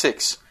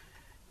 10:46.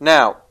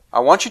 Now, I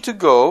want you to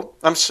go...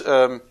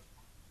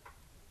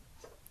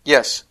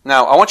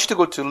 Now, I want you to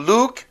go to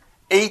Luke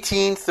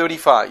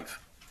 18:35.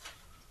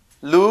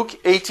 Luke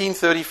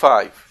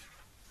 18:35.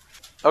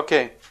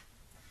 Okay.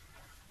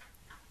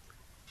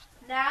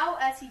 Now,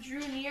 as he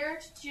drew near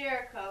to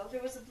Jericho,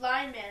 there was a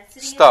blind man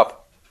sitting...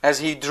 Stop. As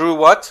he drew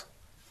what?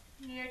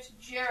 Near to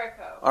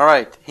Jericho. All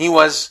right. He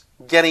was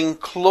getting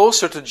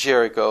closer to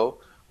Jericho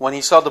when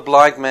he saw the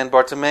blind man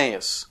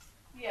Bartimaeus.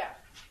 Yeah.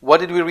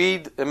 What did we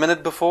read a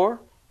minute before?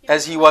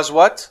 As he was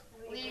what?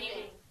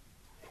 Leaving.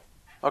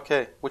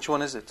 Okay. Which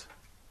one is it?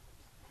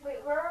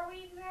 Wait, where are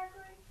we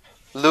exactly?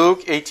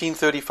 Luke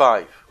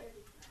 18:35.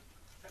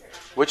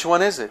 Which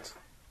one is it?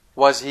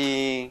 Was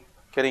he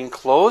getting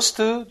close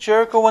to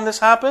Jericho when this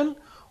happened?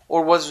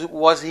 Or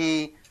was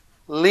he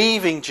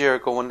leaving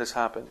Jericho when this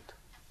happened?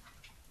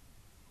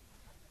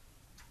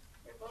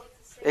 They're both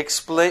the same.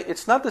 Explain.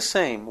 It's not the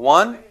same.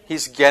 One,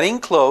 he's getting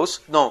close.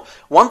 No,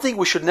 one thing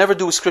we should never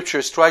do with Scripture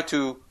is try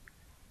to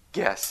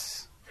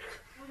guess.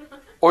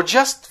 Or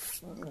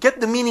just get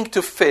the meaning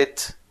to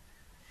fit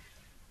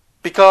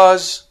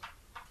because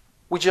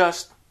we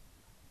just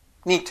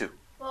need to.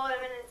 Well, I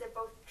mean, they're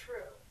both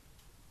true.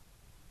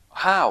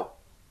 How?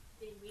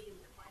 They read them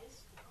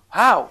twice.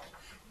 How?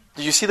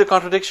 Do you see the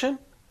contradiction?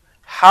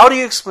 How do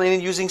you explain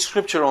it using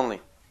Scripture only?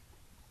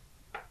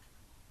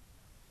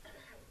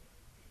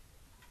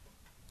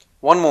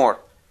 One more.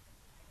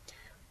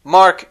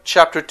 Mark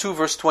chapter 2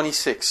 verse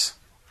 26.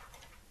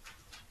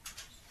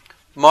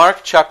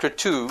 Mark chapter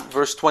 2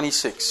 verse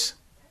 26.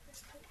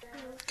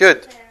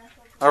 Good.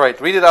 All right,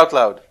 read it out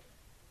loud.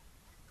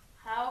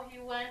 How he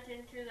went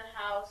into the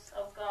house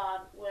of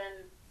God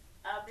when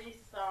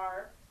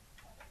Abiathar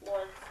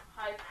was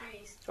high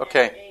priest.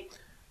 Okay. And ate.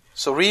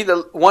 So read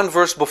one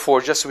verse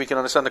before just so we can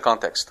understand the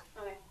context.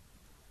 Okay.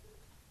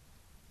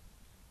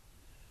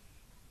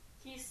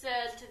 He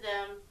said to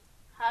them,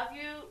 Have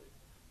you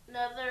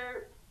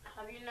neither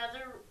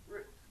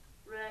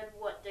read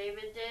what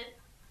David did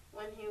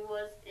when he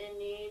was in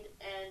need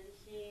and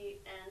he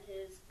and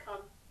his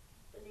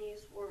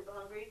companies were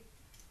hungry?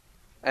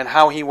 And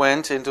how he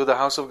went into the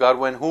house of God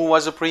when who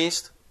was a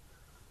priest?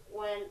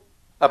 When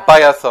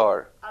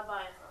Abiathar.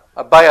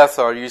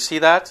 Abiathar, you see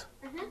that?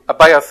 Mm-hmm.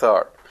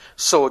 Abiathar.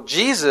 So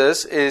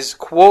Jesus is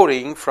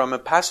quoting from a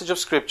passage of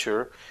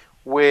Scripture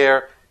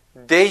where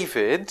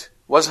David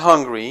was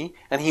hungry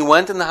and he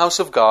went in the house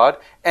of God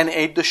and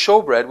ate the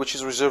showbread, which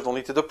is reserved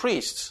only to the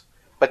priests.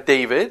 But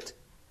David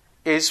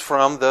is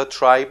from the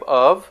tribe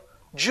of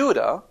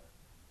Judah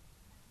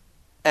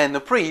and the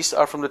priests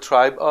are from the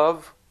tribe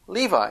of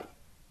Levi.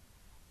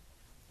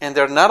 And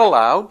they're not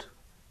allowed.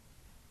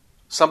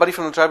 Somebody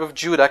from the tribe of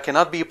Judah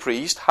cannot be a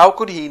priest. How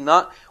could he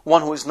not,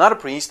 one who is not a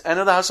priest,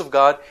 enter the house of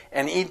God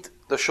and eat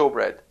the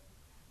showbread?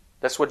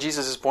 That's what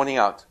Jesus is pointing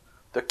out.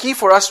 The key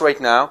for us right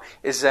now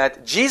is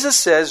that Jesus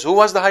says, who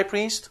was the high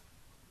priest?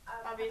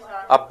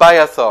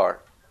 Abiathar.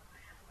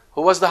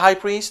 Who was the high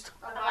priest?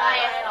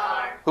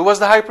 Abiathar. Who was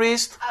the high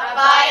priest?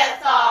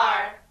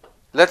 Abiathar.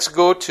 Let's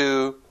go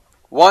to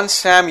 1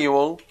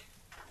 Samuel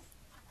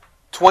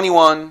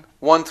 21,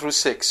 1 through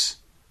 6.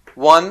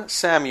 1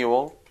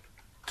 Samuel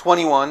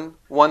 21,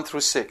 1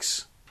 through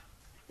 6.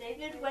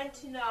 David went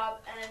to Nob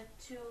and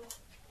to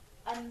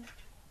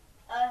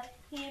Ahimelech,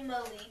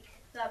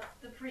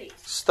 the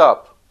priest.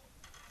 Stop.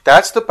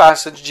 That's the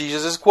passage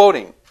Jesus is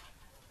quoting.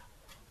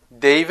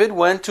 David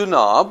went to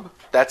Nob,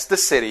 that's the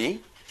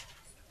city.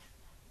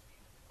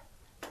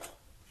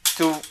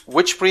 To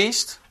which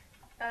priest?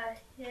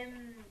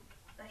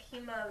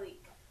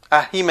 Ahimelech.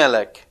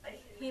 Ahimelech.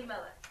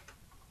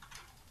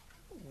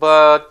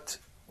 But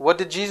what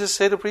did Jesus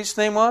say the priest's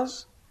name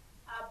was?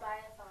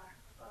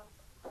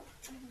 Abiathar.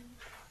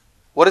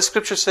 What does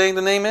Scripture saying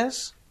the name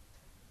is?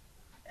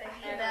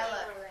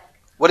 Ahimelech.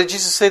 What did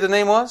Jesus say the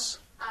name was?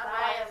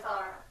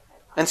 Abiathar.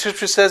 And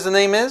Scripture says the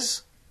name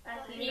is?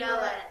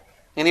 Ahimelech.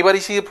 Anybody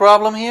see a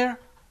problem here?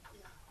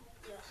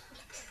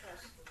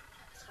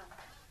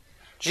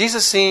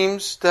 Jesus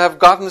seems to have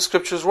gotten the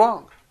Scriptures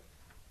wrong.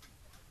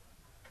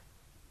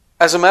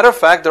 As a matter of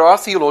fact, there are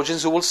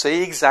theologians who will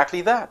say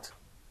exactly that.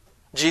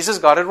 Jesus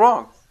got it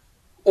wrong.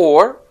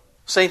 Or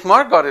St.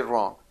 Mark got it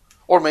wrong.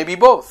 Or maybe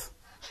both.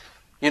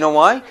 You know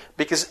why?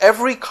 Because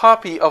every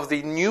copy of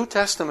the New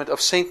Testament of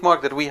St.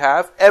 Mark that we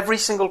have, every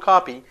single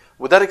copy,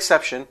 without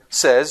exception,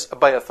 says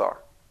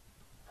Abiathar.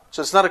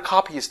 So it's not a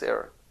copyist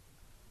error.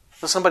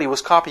 So somebody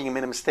was copying and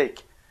made a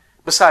mistake.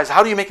 Besides,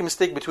 how do you make a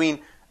mistake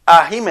between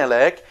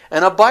Ahimelech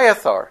and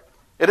Abiathar?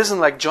 It isn't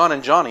like John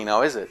and Johnny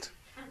now, is it?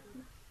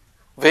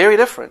 Very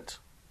different.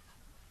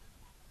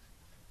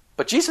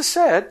 But Jesus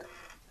said,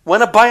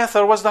 when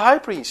Abiathar was the high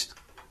priest.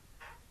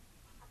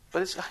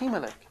 But it's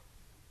Ahimelech.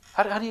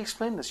 How do you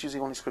explain this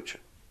using only Scripture?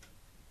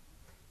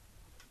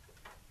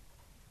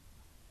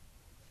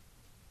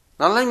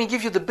 Now let me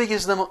give you the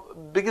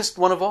biggest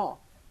one of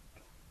all.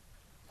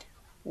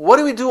 What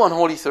do we do on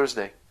Holy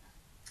Thursday?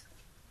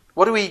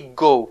 What do we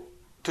go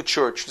to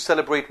church to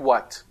celebrate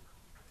what?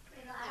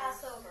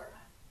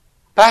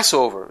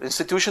 Passover,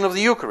 institution of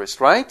the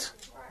Eucharist, right?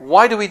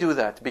 Why do we do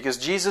that? Because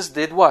Jesus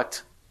did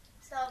what?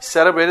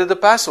 Celebrated the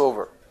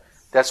Passover.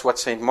 That's what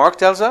St. Mark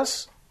tells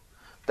us.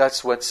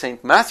 That's what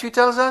St. Matthew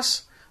tells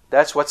us.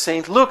 That's what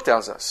St. Luke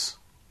tells us.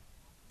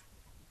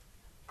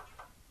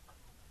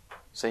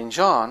 St.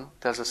 John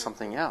tells us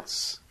something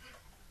else.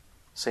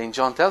 St.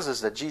 John tells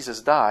us that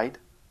Jesus died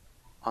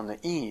on the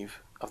eve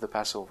of the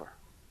Passover.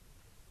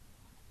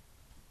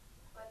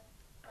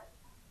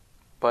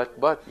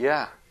 But,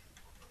 yeah.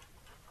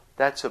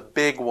 That's a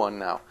big one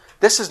now.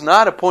 This is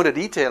not a point of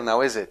detail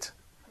now, is it?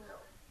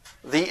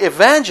 The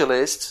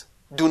evangelists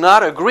do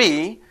not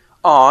agree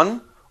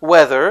on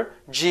whether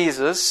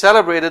Jesus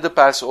celebrated the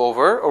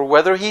Passover or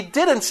whether he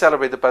didn't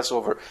celebrate the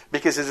Passover.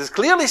 Because it is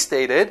clearly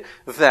stated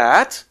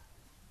that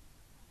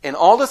in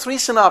all the three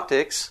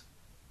synoptics,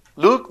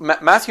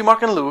 Matthew,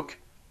 Mark, and Luke,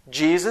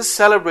 Jesus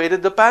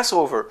celebrated the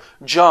Passover.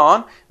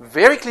 John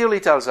very clearly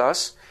tells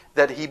us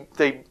that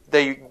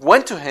they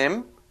went to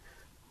him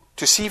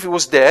to see if he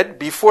was dead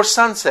before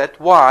sunset.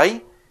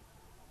 Why?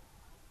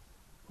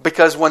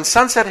 Because when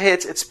sunset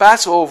hits, it's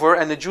Passover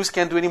and the Jews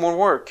can't do any more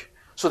work.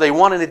 So they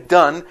wanted it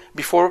done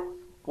before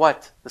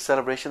what? The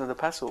celebration of the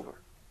Passover.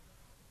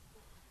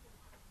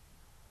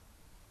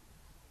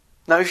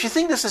 Now, if you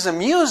think this is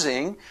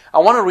amusing, I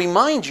want to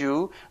remind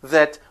you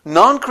that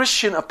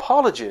non-Christian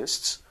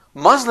apologists,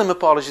 Muslim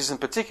apologists in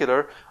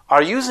particular,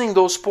 are using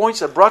those points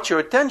that brought your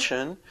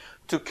attention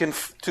to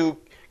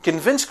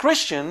convince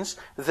Christians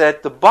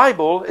that the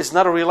Bible is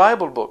not a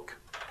reliable book.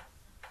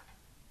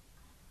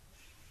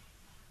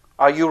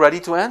 Are you ready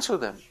to answer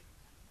them?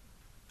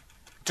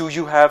 Do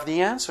you have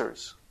the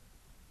answers?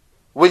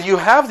 Will you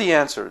have the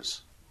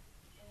answers?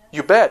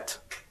 You bet.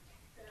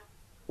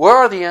 Where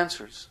are the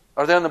answers?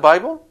 Are they in the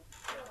Bible?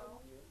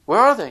 Where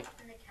are they?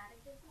 In the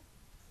catechism?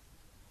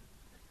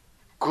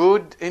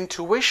 Good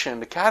intuition.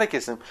 The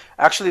catechism.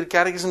 Actually, the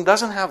catechism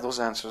doesn't have those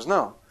answers.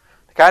 No.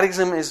 The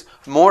catechism is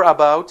more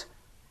about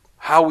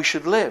how we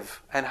should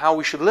live and how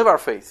we should live our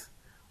faith.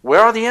 Where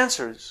are the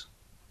answers?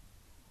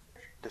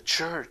 The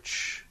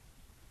church.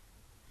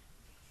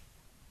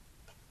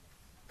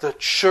 The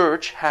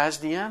church has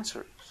the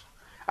answers.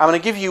 I'm going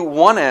to give you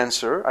one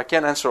answer. I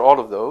can't answer all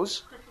of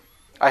those.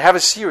 I have a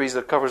series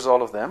that covers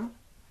all of them.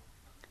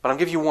 But I'll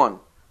give you one.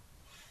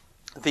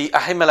 The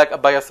Ahimelech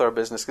Abiathar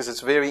business, because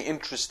it's very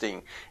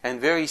interesting and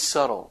very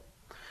subtle.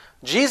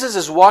 Jesus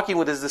is walking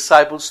with his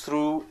disciples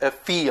through a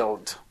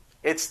field.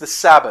 It's the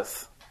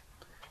Sabbath.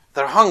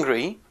 They're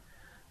hungry.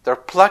 They're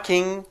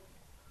plucking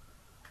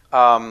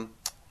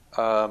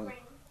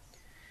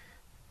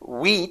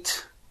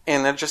wheat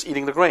and they're just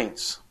eating the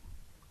grains.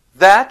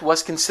 That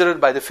was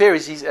considered by the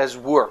Pharisees as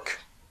work.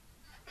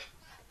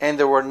 And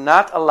they were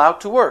not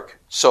allowed to work.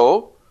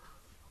 So,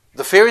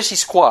 the Pharisee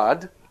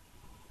squad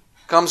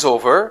comes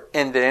over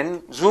and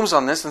then zooms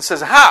on this and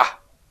says,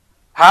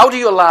 how do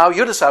you allow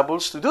your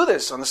disciples to do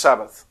this on the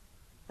Sabbath?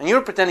 And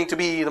you're pretending to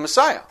be the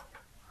Messiah.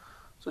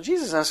 So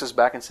Jesus answers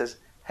back and says,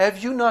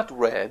 have you not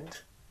read?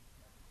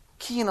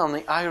 Keen on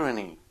the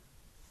irony.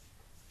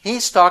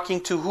 He's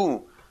talking to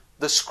who?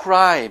 The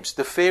scribes,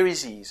 the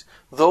Pharisees,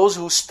 those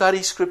who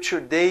study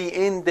Scripture day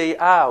in, day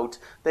out.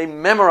 They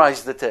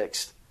memorize the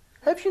text.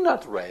 Have you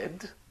not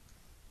read?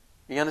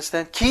 You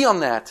understand? Key on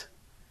that.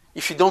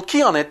 If you don't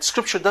key on it,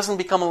 Scripture doesn't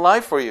become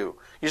alive for you.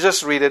 You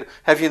just read it.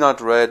 Have you not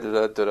read,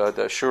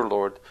 sure,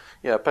 Lord.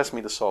 Yeah, pass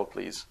me the salt,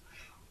 please.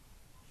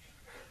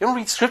 You don't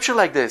read Scripture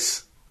like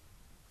this.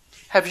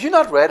 Have you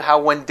not read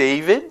how when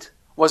David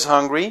was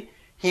hungry,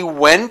 he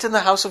went in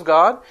the house of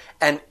God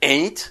and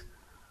ate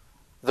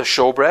the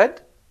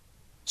showbread?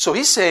 So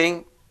he's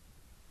saying,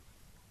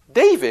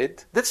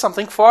 David did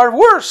something far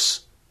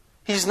worse.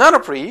 He's not a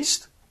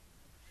priest.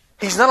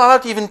 He's not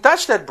allowed to even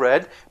touch that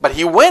bread, but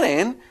he went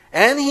in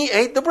and he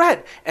ate the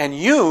bread. And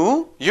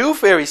you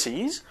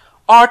Pharisees,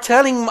 are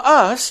telling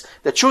us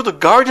that you're the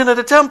guardian of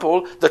the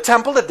temple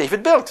that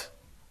David built.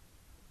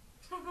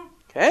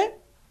 Okay?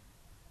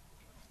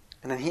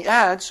 And then he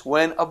adds,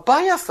 when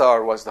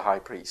Abiathar was the high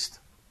priest.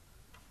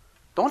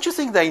 Don't you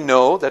think they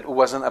know that it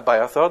wasn't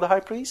Abiathar the high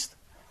priest?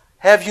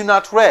 Have you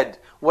not read?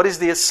 What is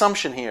the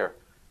assumption here?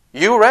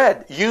 You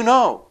read, you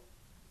know.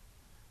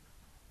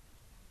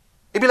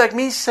 It'd be like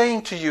me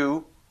saying to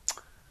you,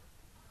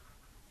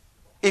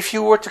 if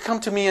you were to come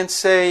to me and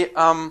say,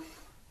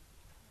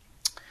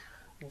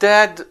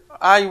 Dad,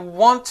 I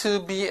want to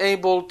be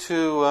able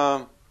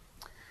to,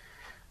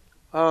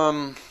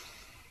 I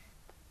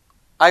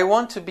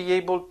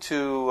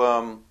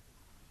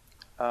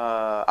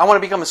want to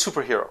become a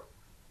superhero.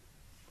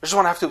 I just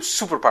want to have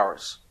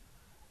superpowers.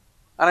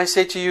 And I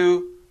say to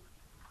you,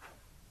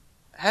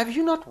 have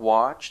you not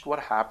watched what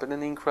happened in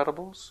The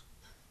Incredibles?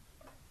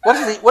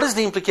 What is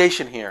the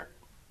implication here?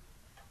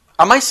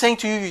 Am I saying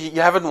to you,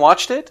 you haven't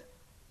watched it?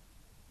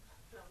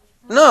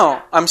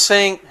 No, I'm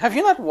saying, have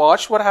you not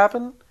watched what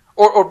happened?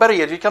 Or better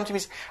yet, you come to me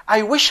and say,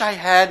 I wish I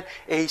had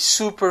a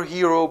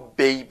superhero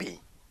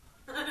baby.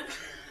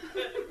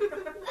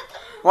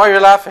 Why are you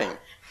laughing?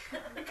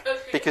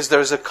 Because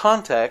there's a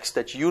context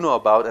that you know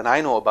about and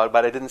I know about,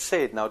 but I didn't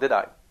say it now, did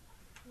I?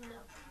 No.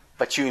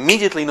 But you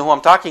immediately know who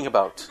I'm talking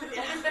about.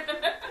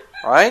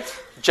 Right?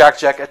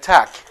 Jack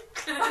attack.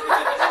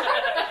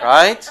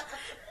 Right?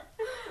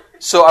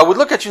 So I would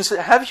look at you and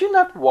say, have you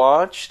not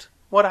watched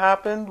what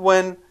happened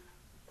when...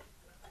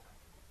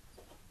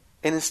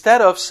 And instead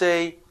of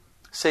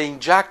saying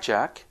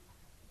Jack,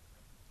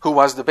 who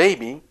was the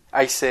baby,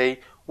 I say,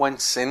 when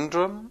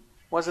Syndrome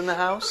was in the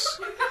house.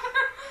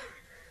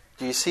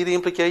 Do you see the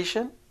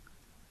implication?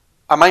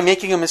 Am I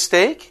making a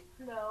mistake?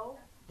 No.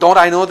 Don't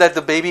I know that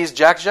the baby is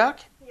Jack?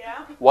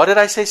 Yeah. Why did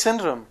I say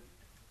Syndrome?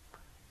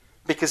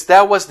 Because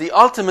that was the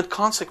ultimate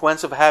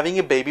consequence of having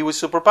a baby with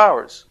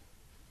superpowers.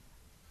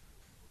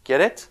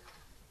 Get it?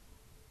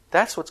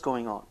 That's what's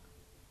going on.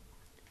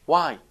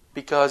 Why?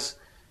 Because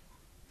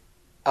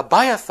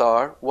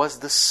Abiathar was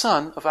the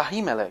son of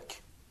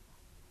Ahimelech.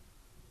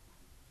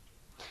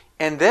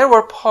 And they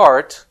were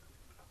part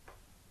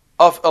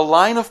of a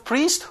line of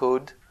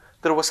priesthood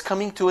that was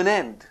coming to an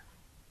end.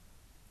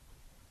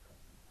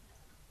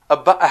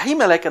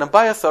 Ahimelech and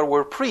Abiathar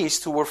were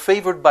priests who were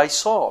favored by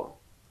Saul.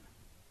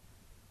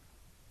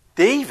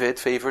 David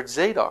favored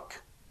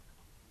Zadok,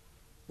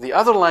 the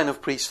other line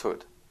of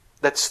priesthood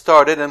that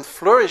started and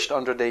flourished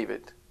under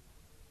David.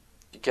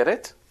 You get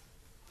it?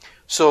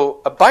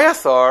 So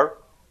Abiathar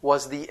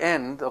was the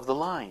end of the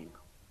line.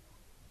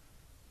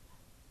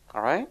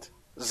 All right?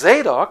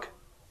 Zadok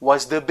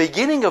was the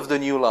beginning of the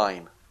new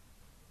line.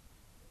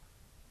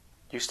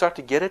 You start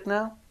to get it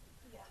now?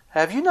 Yeah.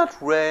 Have you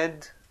not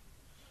read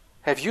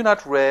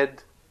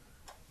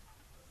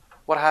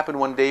what happened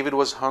when David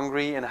was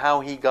hungry and how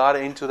he got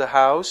into the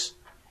house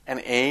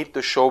and ate the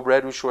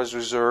showbread which was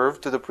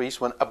reserved to the priest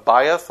when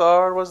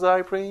Abiathar was the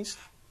high priest?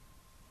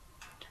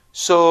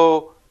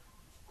 So,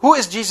 who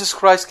is Jesus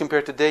Christ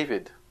compared to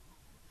David?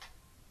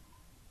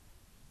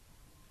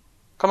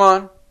 Come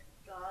on.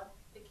 God,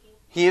 the King.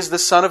 He is the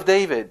son of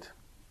David.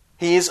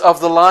 He is of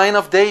the line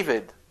of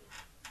David.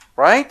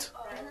 Right?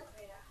 Oh,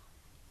 yeah.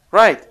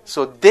 Right.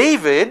 So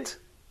David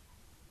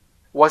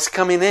was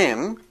coming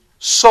in,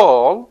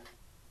 Saul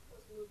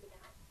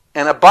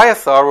and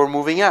Abiathar were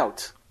moving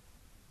out.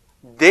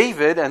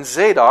 David and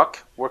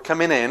Zadok were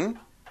coming in,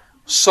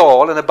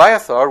 Saul and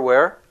Abiathar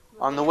were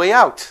on the way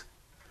out.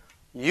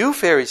 You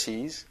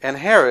Pharisees and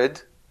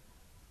Herod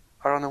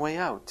are on the way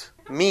out.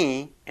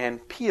 Me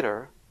and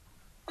Peter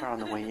are on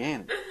the way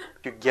in.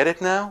 You get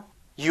it now?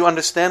 You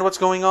understand what's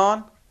going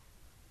on?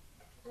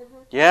 Mm-hmm.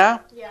 Yeah?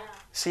 Yeah.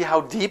 See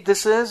how deep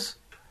this is?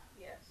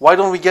 Yes. Why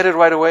don't we get it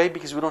right away?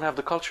 Because we don't have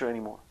the culture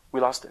anymore. We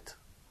lost it.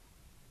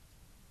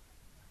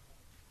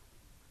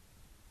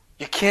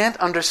 You can't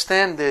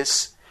understand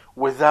this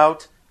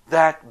without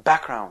that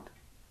background.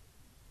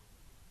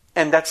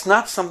 And that's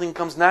not something that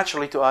comes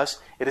naturally to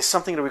us. It is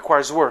something that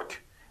requires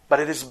work.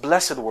 But it is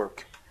blessed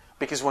work.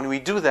 Because when we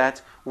do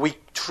that, we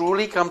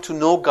truly come to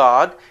know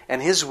God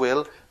and His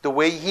will the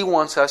way He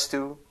wants us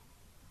to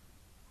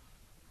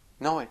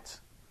know it.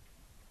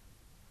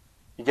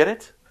 You get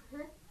it?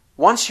 Mm-hmm.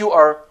 Once you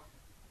are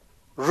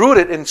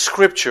rooted in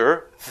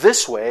Scripture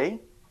this way,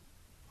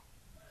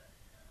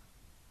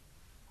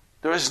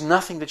 there is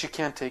nothing that you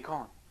can't take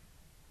on.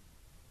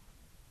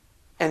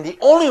 And the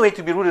only way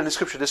to be rooted in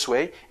Scripture this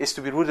way is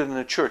to be rooted in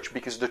the church,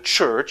 because the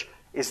church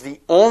is the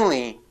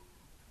only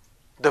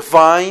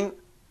divine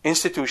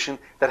institution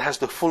that has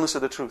the fullness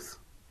of the truth.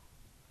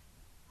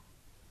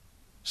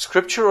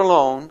 Scripture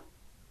alone,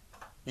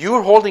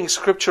 you're holding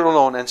Scripture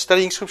alone and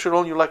studying Scripture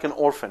alone, you're like an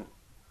orphan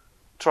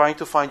trying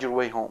to find your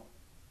way home.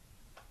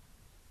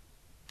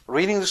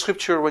 Reading the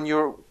Scripture when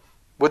you're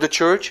with the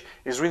church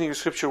is reading the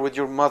Scripture with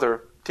your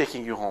mother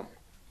taking you home.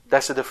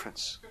 That's the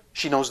difference.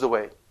 She knows the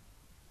way.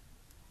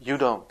 You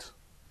don't.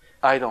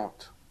 I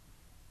don't.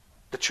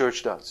 The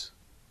church does.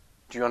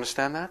 Do you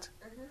understand that?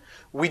 Mm-hmm.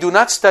 We do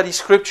not study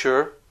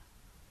Scripture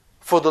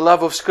for the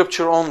love of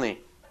Scripture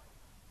only.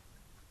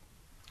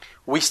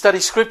 We study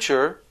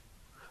Scripture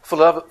for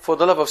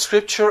the love of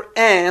Scripture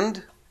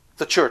and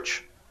the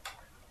church.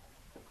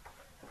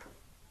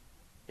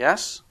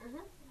 Yes? Mm-hmm.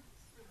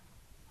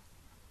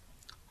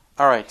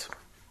 All right.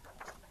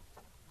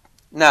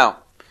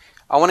 Now,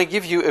 I want to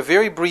give you a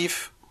very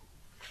brief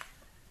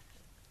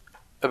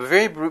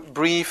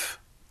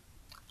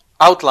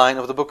outline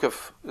of the book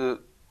of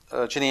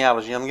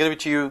genealogy. I'm going to give it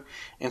to you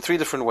in 3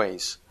 different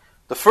ways.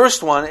 The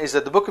first one is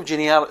that the book of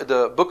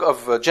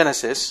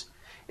Genesis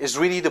is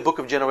really the book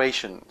of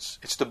generations.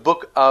 It's the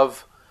book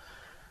of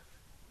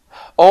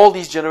all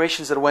these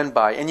generations that went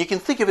by. And you can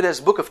think of it as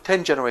a book of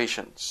 10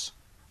 generations.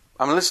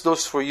 I'm going to list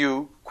those for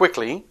you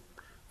quickly,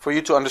 for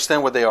you to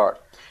understand what they are.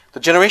 The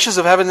generations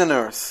of heaven and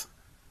earth,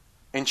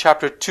 in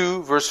chapter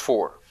 2, verse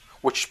 4,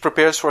 which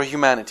prepares for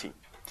humanity.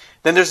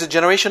 Then there's the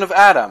generation of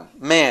Adam,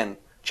 man,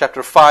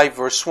 chapter 5,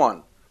 verse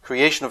 1,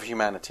 creation of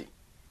humanity.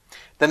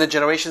 Then the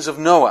generations of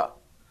Noah,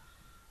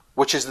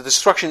 which is the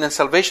destruction and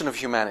salvation of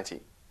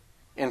humanity,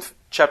 in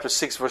chapter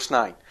 6, verse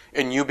 9,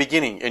 a new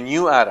beginning, a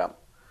new Adam.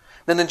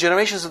 Then the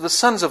generations of the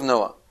sons of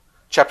Noah,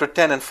 chapter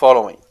 10 and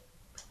following,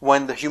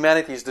 when the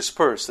humanity is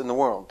dispersed in the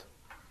world.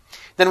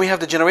 Then we have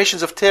the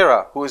generations of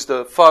Terah, who is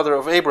the father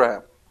of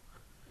Abraham.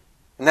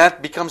 And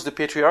that becomes the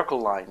patriarchal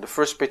line, the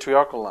first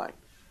patriarchal line.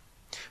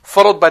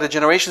 Followed by the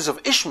generations of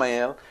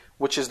Ishmael,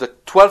 which is the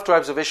 12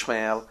 tribes of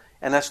Ishmael,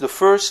 and that's the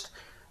first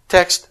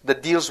text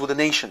that deals with the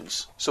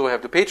nations. So we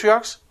have the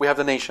patriarchs, we have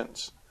the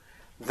nations.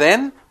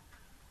 Then,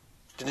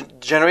 the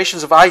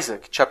generations of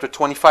Isaac, chapter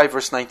 25,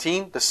 verse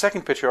 19, the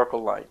second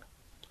patriarchal line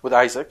with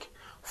Isaac,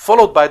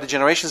 followed by the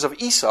generations of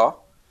Esau,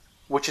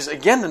 which is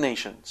again the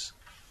nations.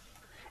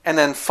 And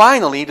then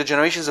finally, the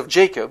generations of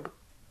Jacob,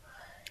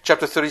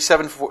 chapter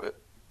 37,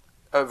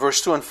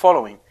 verse 2 and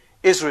following,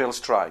 Israel's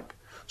tribe.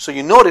 So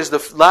you notice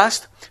the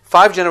last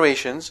 5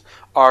 generations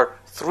are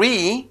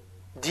 3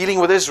 dealing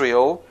with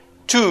Israel,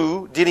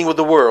 2 dealing with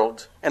the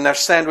world, and they're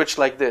sandwiched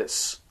like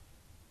this.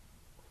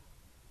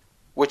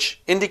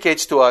 Which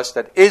indicates to us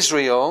that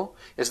Israel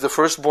is the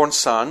firstborn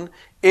son.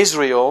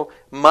 Israel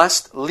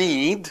must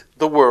lead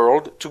the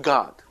world to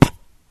God.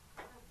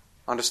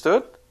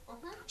 Understood?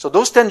 So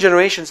those 10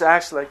 generations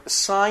act like a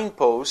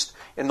signpost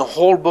in the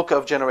whole book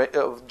of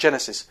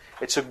Genesis.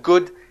 It's a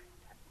good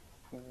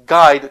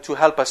guide to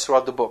help us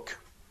throughout the book.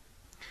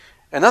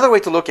 Another way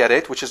to look at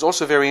it, which is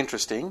also very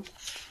interesting,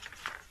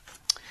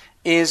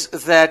 is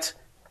that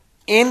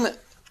in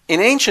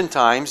ancient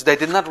times, they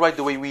did not write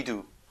the way we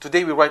do.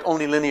 Today we write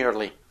only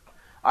linearly.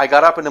 I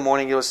got up in the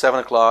morning, it was 7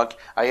 o'clock,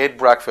 I ate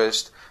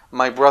breakfast,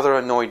 my brother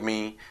annoyed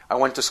me, I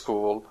went to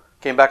school,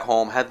 came back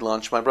home, had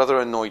lunch, my brother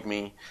annoyed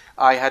me,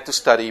 I had to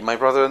study, my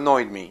brother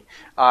annoyed me,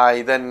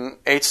 I then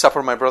ate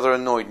supper, my brother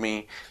annoyed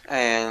me,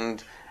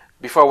 and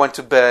before I went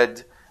to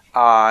bed,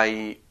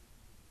 I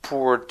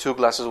poured 2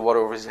 glasses of water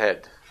over his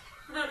head.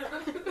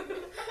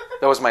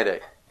 That was my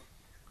day.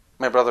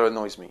 My brother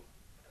annoys me.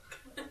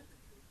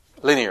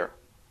 Linear.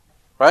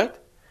 Right?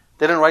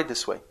 They didn't write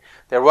this way.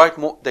 They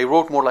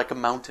wrote more like a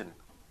mountain.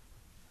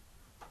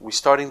 We're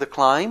starting the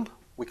climb.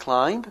 We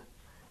climb.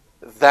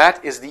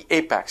 That is the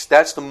apex.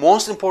 That's the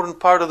most important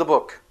part of the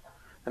book.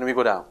 And we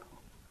go down.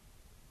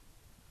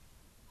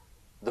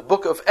 The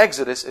book of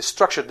Exodus is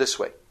structured this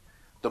way.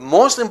 The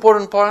most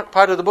important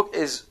part of the book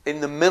is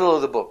in the middle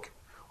of the book.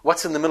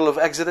 What's in the middle of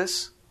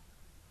Exodus?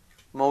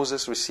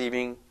 Moses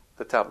receiving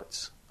the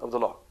tablets of the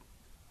law.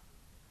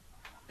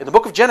 In the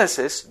book of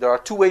Genesis, there are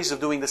 2 ways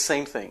of doing the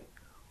same thing.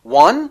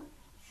 One,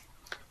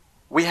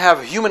 we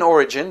have human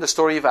origin, the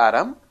story of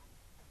Adam,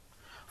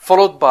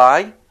 followed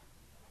by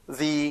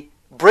the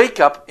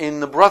breakup in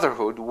the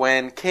brotherhood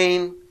when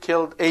Cain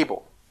killed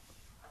Abel.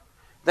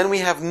 Then we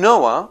have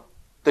Noah,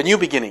 the new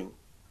beginning.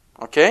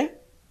 Okay?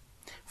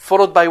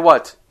 Followed by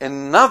what?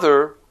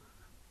 Another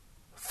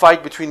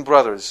fight between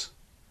brothers,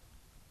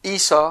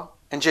 Esau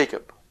and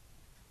Jacob.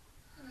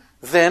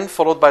 Then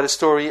followed by the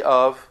story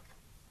of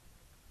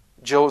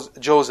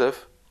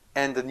Joseph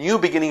and the new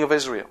beginning of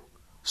Israel.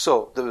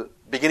 So, the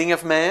beginning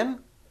of man,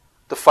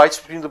 the fights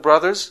between the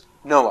brothers,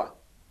 Noah.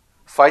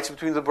 Fights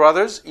between the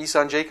brothers,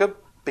 Esau and Jacob,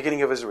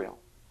 beginning of Israel.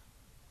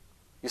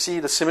 You see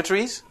the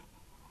symmetries?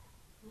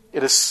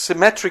 It is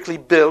symmetrically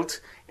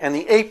built, and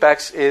the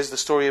apex is the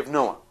story of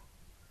Noah.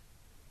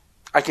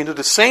 I can do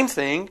the same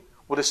thing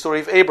with the story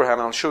of Abraham,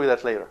 and I'll show you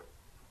that later.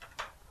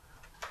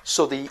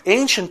 So the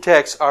ancient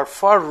texts are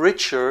far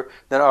richer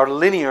than our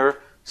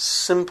linear,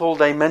 simple,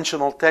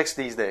 dimensional texts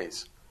these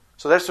days.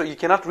 So that's why you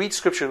cannot read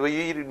Scripture the way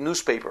you read a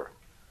newspaper.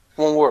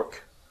 It won't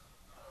work.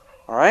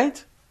 All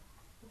right?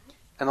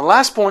 And the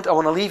last point I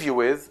want to leave you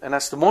with, and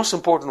that's the most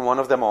important one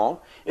of them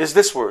all, is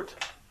this word,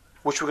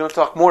 which we're going to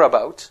talk more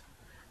about.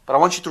 But I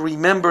want you to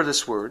remember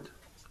this word,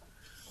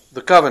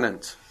 the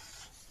covenant.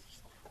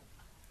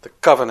 The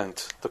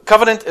covenant. The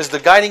covenant is the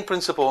guiding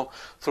principle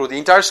through the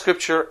entire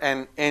Scripture,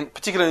 and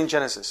particularly in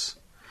Genesis.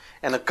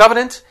 And the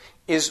covenant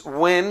is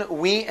when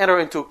we enter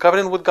into a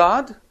covenant with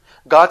God.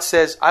 God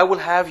says, I will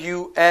have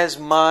you as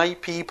my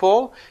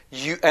people,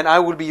 and I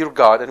will be your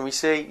God. And we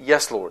say,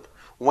 yes, Lord.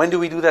 When do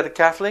we do that as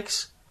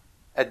Catholics?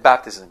 At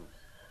baptism.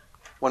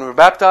 When we're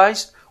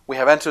baptized, we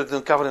have entered the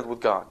covenant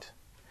with God.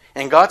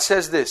 And God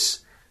says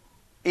this,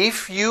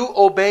 if you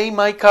obey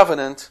my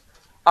covenant,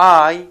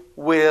 I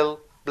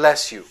will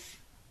bless you.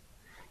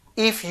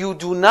 If you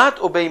do not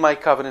obey my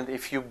covenant,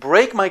 if you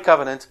break my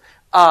covenant,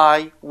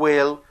 I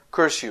will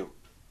curse you.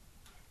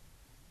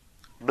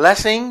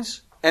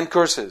 Blessings and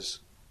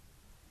curses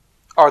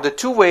are the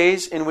two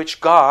ways in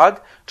which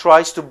God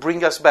tries to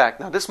bring us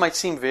back. Now, this might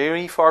seem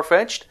very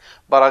far-fetched,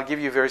 but I'll give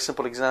you a very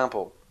simple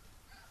example.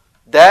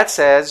 Dad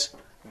says,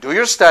 do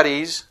your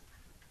studies,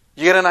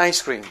 you get an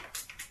ice cream.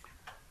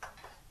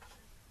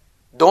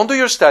 Don't do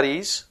your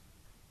studies,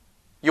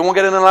 you won't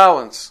get an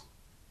allowance.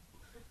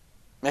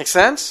 Make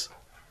sense?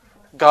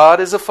 God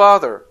is a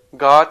father.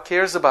 God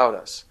cares about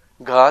us.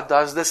 God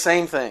does the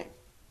same thing.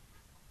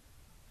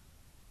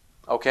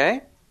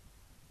 Okay?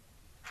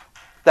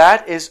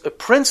 That is a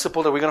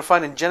principle that we're going to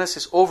find in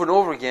Genesis over and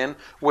over again,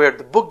 where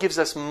the book gives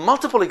us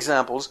multiple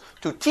examples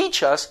to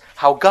teach us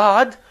how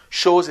God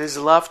shows His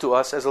love to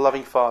us as a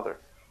loving Father.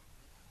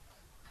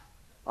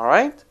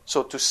 Alright?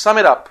 So to sum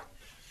it up,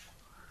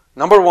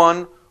 number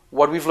one,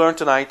 what we've learned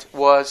tonight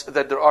was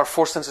that there are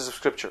 4 senses of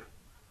Scripture.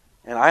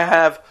 And I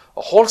have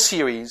a whole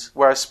series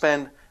where I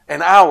spend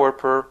an hour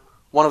per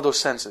one of those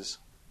senses,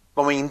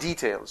 going in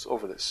details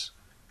over this.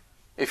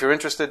 If you're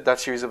interested, that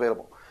series is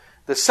available.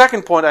 The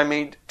second point I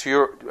made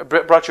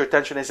brought your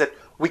attention is that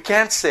we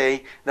can't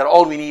say that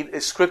all we need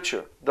is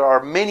Scripture. There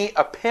are many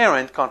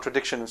apparent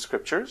contradictions in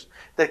Scriptures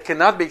that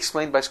cannot be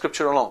explained by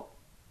Scripture alone.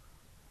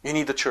 You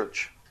need the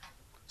church.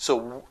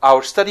 So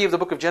our study of the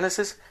book of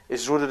Genesis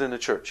is rooted in the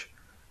church.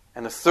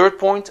 And the third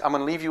point I'm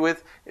going to leave you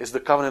with is the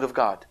covenant of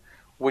God,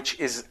 which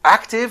is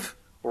active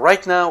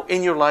right now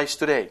in your lives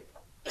today.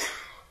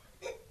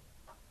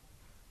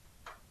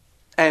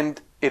 And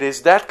it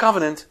is that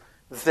covenant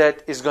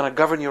that is going to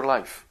govern your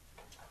life.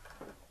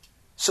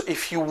 So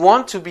if you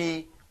want to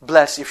be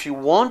blessed, if you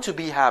want to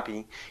be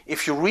happy,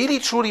 if you really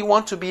truly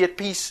want to be at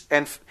peace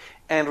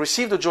and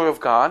receive the joy of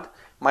God,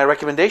 my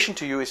recommendation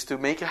to you is to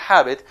make a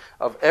habit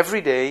of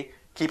every day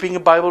keeping a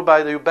Bible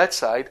by your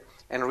bedside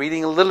and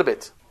reading a little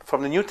bit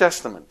from the New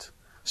Testament.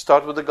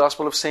 Start with the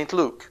Gospel of St.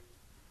 Luke.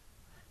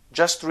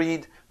 Just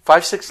read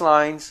 5-6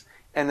 lines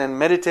and then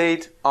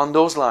meditate on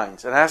those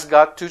lines and ask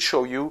God to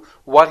show you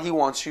what He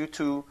wants you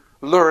to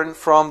learn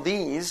from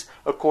these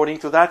according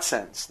to that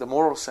sense, the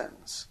moral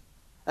sense.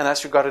 And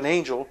ask your guardian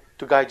angel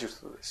to guide you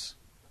through this.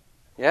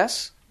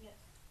 Yes? Yes.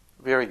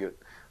 Very good.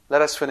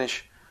 Let us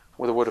finish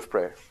with a word of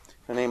prayer.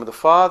 In the name of the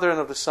Father, and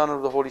of the Son, and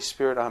of the Holy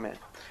Spirit. Amen.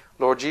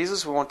 Lord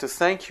Jesus, we want to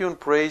thank you and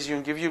praise you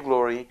and give you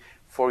glory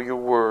for your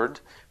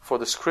word, for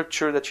the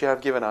Scripture that you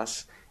have given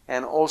us,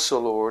 and also,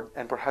 Lord,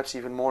 and perhaps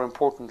even more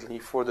importantly,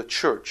 for the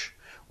church,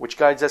 which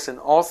guides us in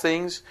all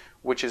things,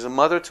 which is a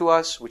mother to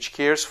us, which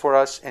cares for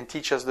us, and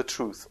teaches us the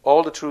truth.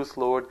 All the truth,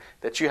 Lord,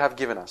 that you have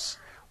given us.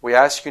 We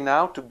ask you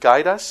now to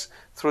guide us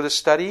through the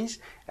studies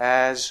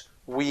as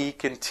we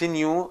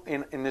continue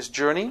in this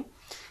journey.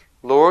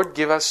 Lord,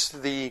 give us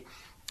the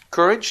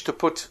courage to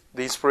put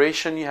the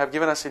inspiration you have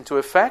given us into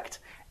effect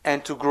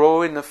and to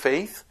grow in the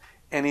faith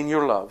and in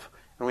your love.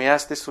 And we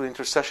ask this through the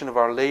intercession of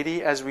Our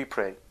Lady as we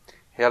pray.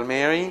 Hail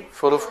Mary,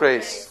 full of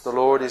grace, the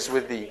Lord is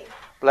with thee.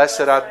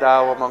 Blessed art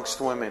thou amongst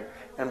women,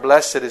 and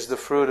blessed is the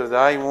fruit of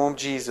thy womb,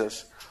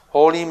 Jesus.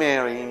 Holy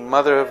Mary,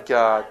 Mother of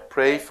God,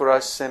 pray for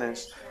us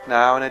sinners,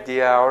 now and at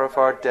the hour of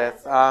our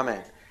death.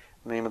 Amen.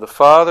 In the name of the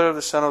Father, of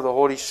the Son, of the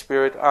Holy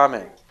Spirit.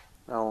 Amen.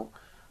 Now,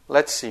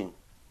 let's see.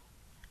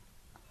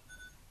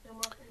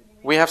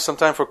 We have some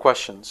time for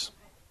questions.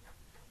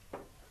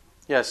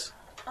 Yes?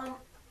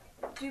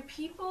 Do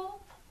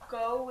people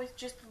go with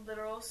just the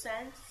literal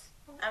sense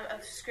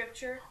of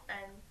Scripture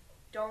and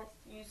don't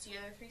use the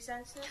other 3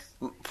 senses?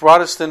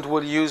 Protestant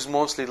will use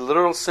mostly the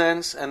literal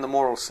sense and the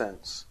moral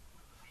sense.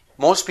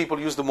 Most people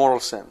use the moral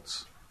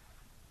sense.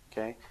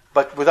 Okay?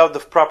 But without the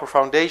proper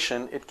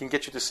foundation, it can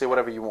get you to say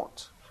whatever you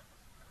want.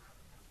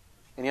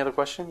 Any other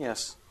question?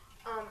 Yes?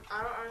 I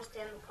don't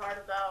understand the part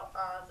about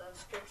the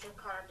Scripture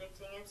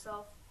contradicting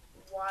itself.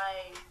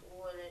 Why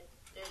would it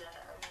do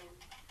that? I mean,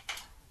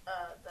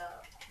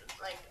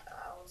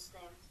 what's the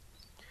name?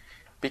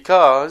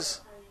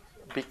 Because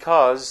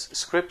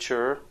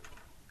Scripture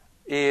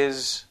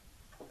is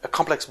a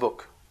complex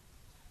book.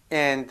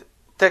 And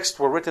texts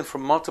were written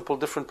from multiple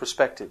different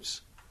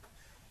perspectives.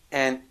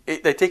 And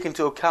they take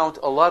into account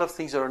a lot of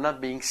things that are not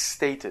being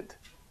stated.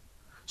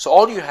 So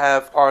all you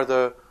have are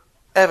the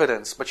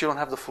evidence, but you don't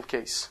have the full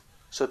case.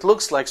 So it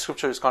looks like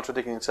Scripture is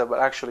contradicting itself, but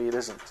actually it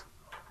isn't.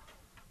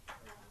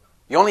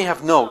 You only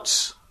have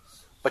notes.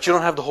 but you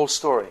don't have the whole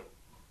story.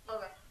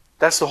 Okay.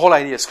 That's the whole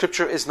idea.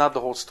 Scripture is not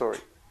the whole story.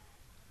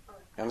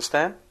 You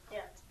understand? Yeah.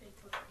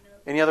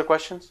 Any other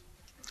questions?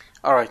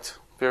 All right.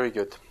 Very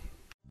good.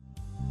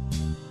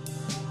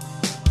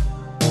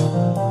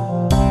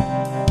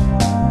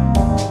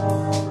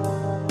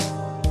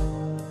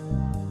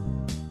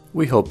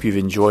 We hope you've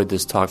enjoyed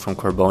this talk from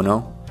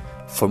Corbono.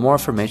 For more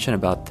information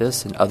about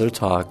this and other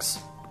talks,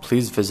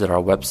 please visit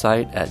our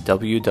website at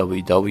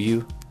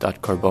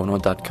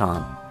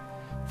www.corbono.com.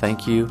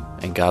 Thank you,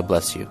 and God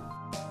bless you.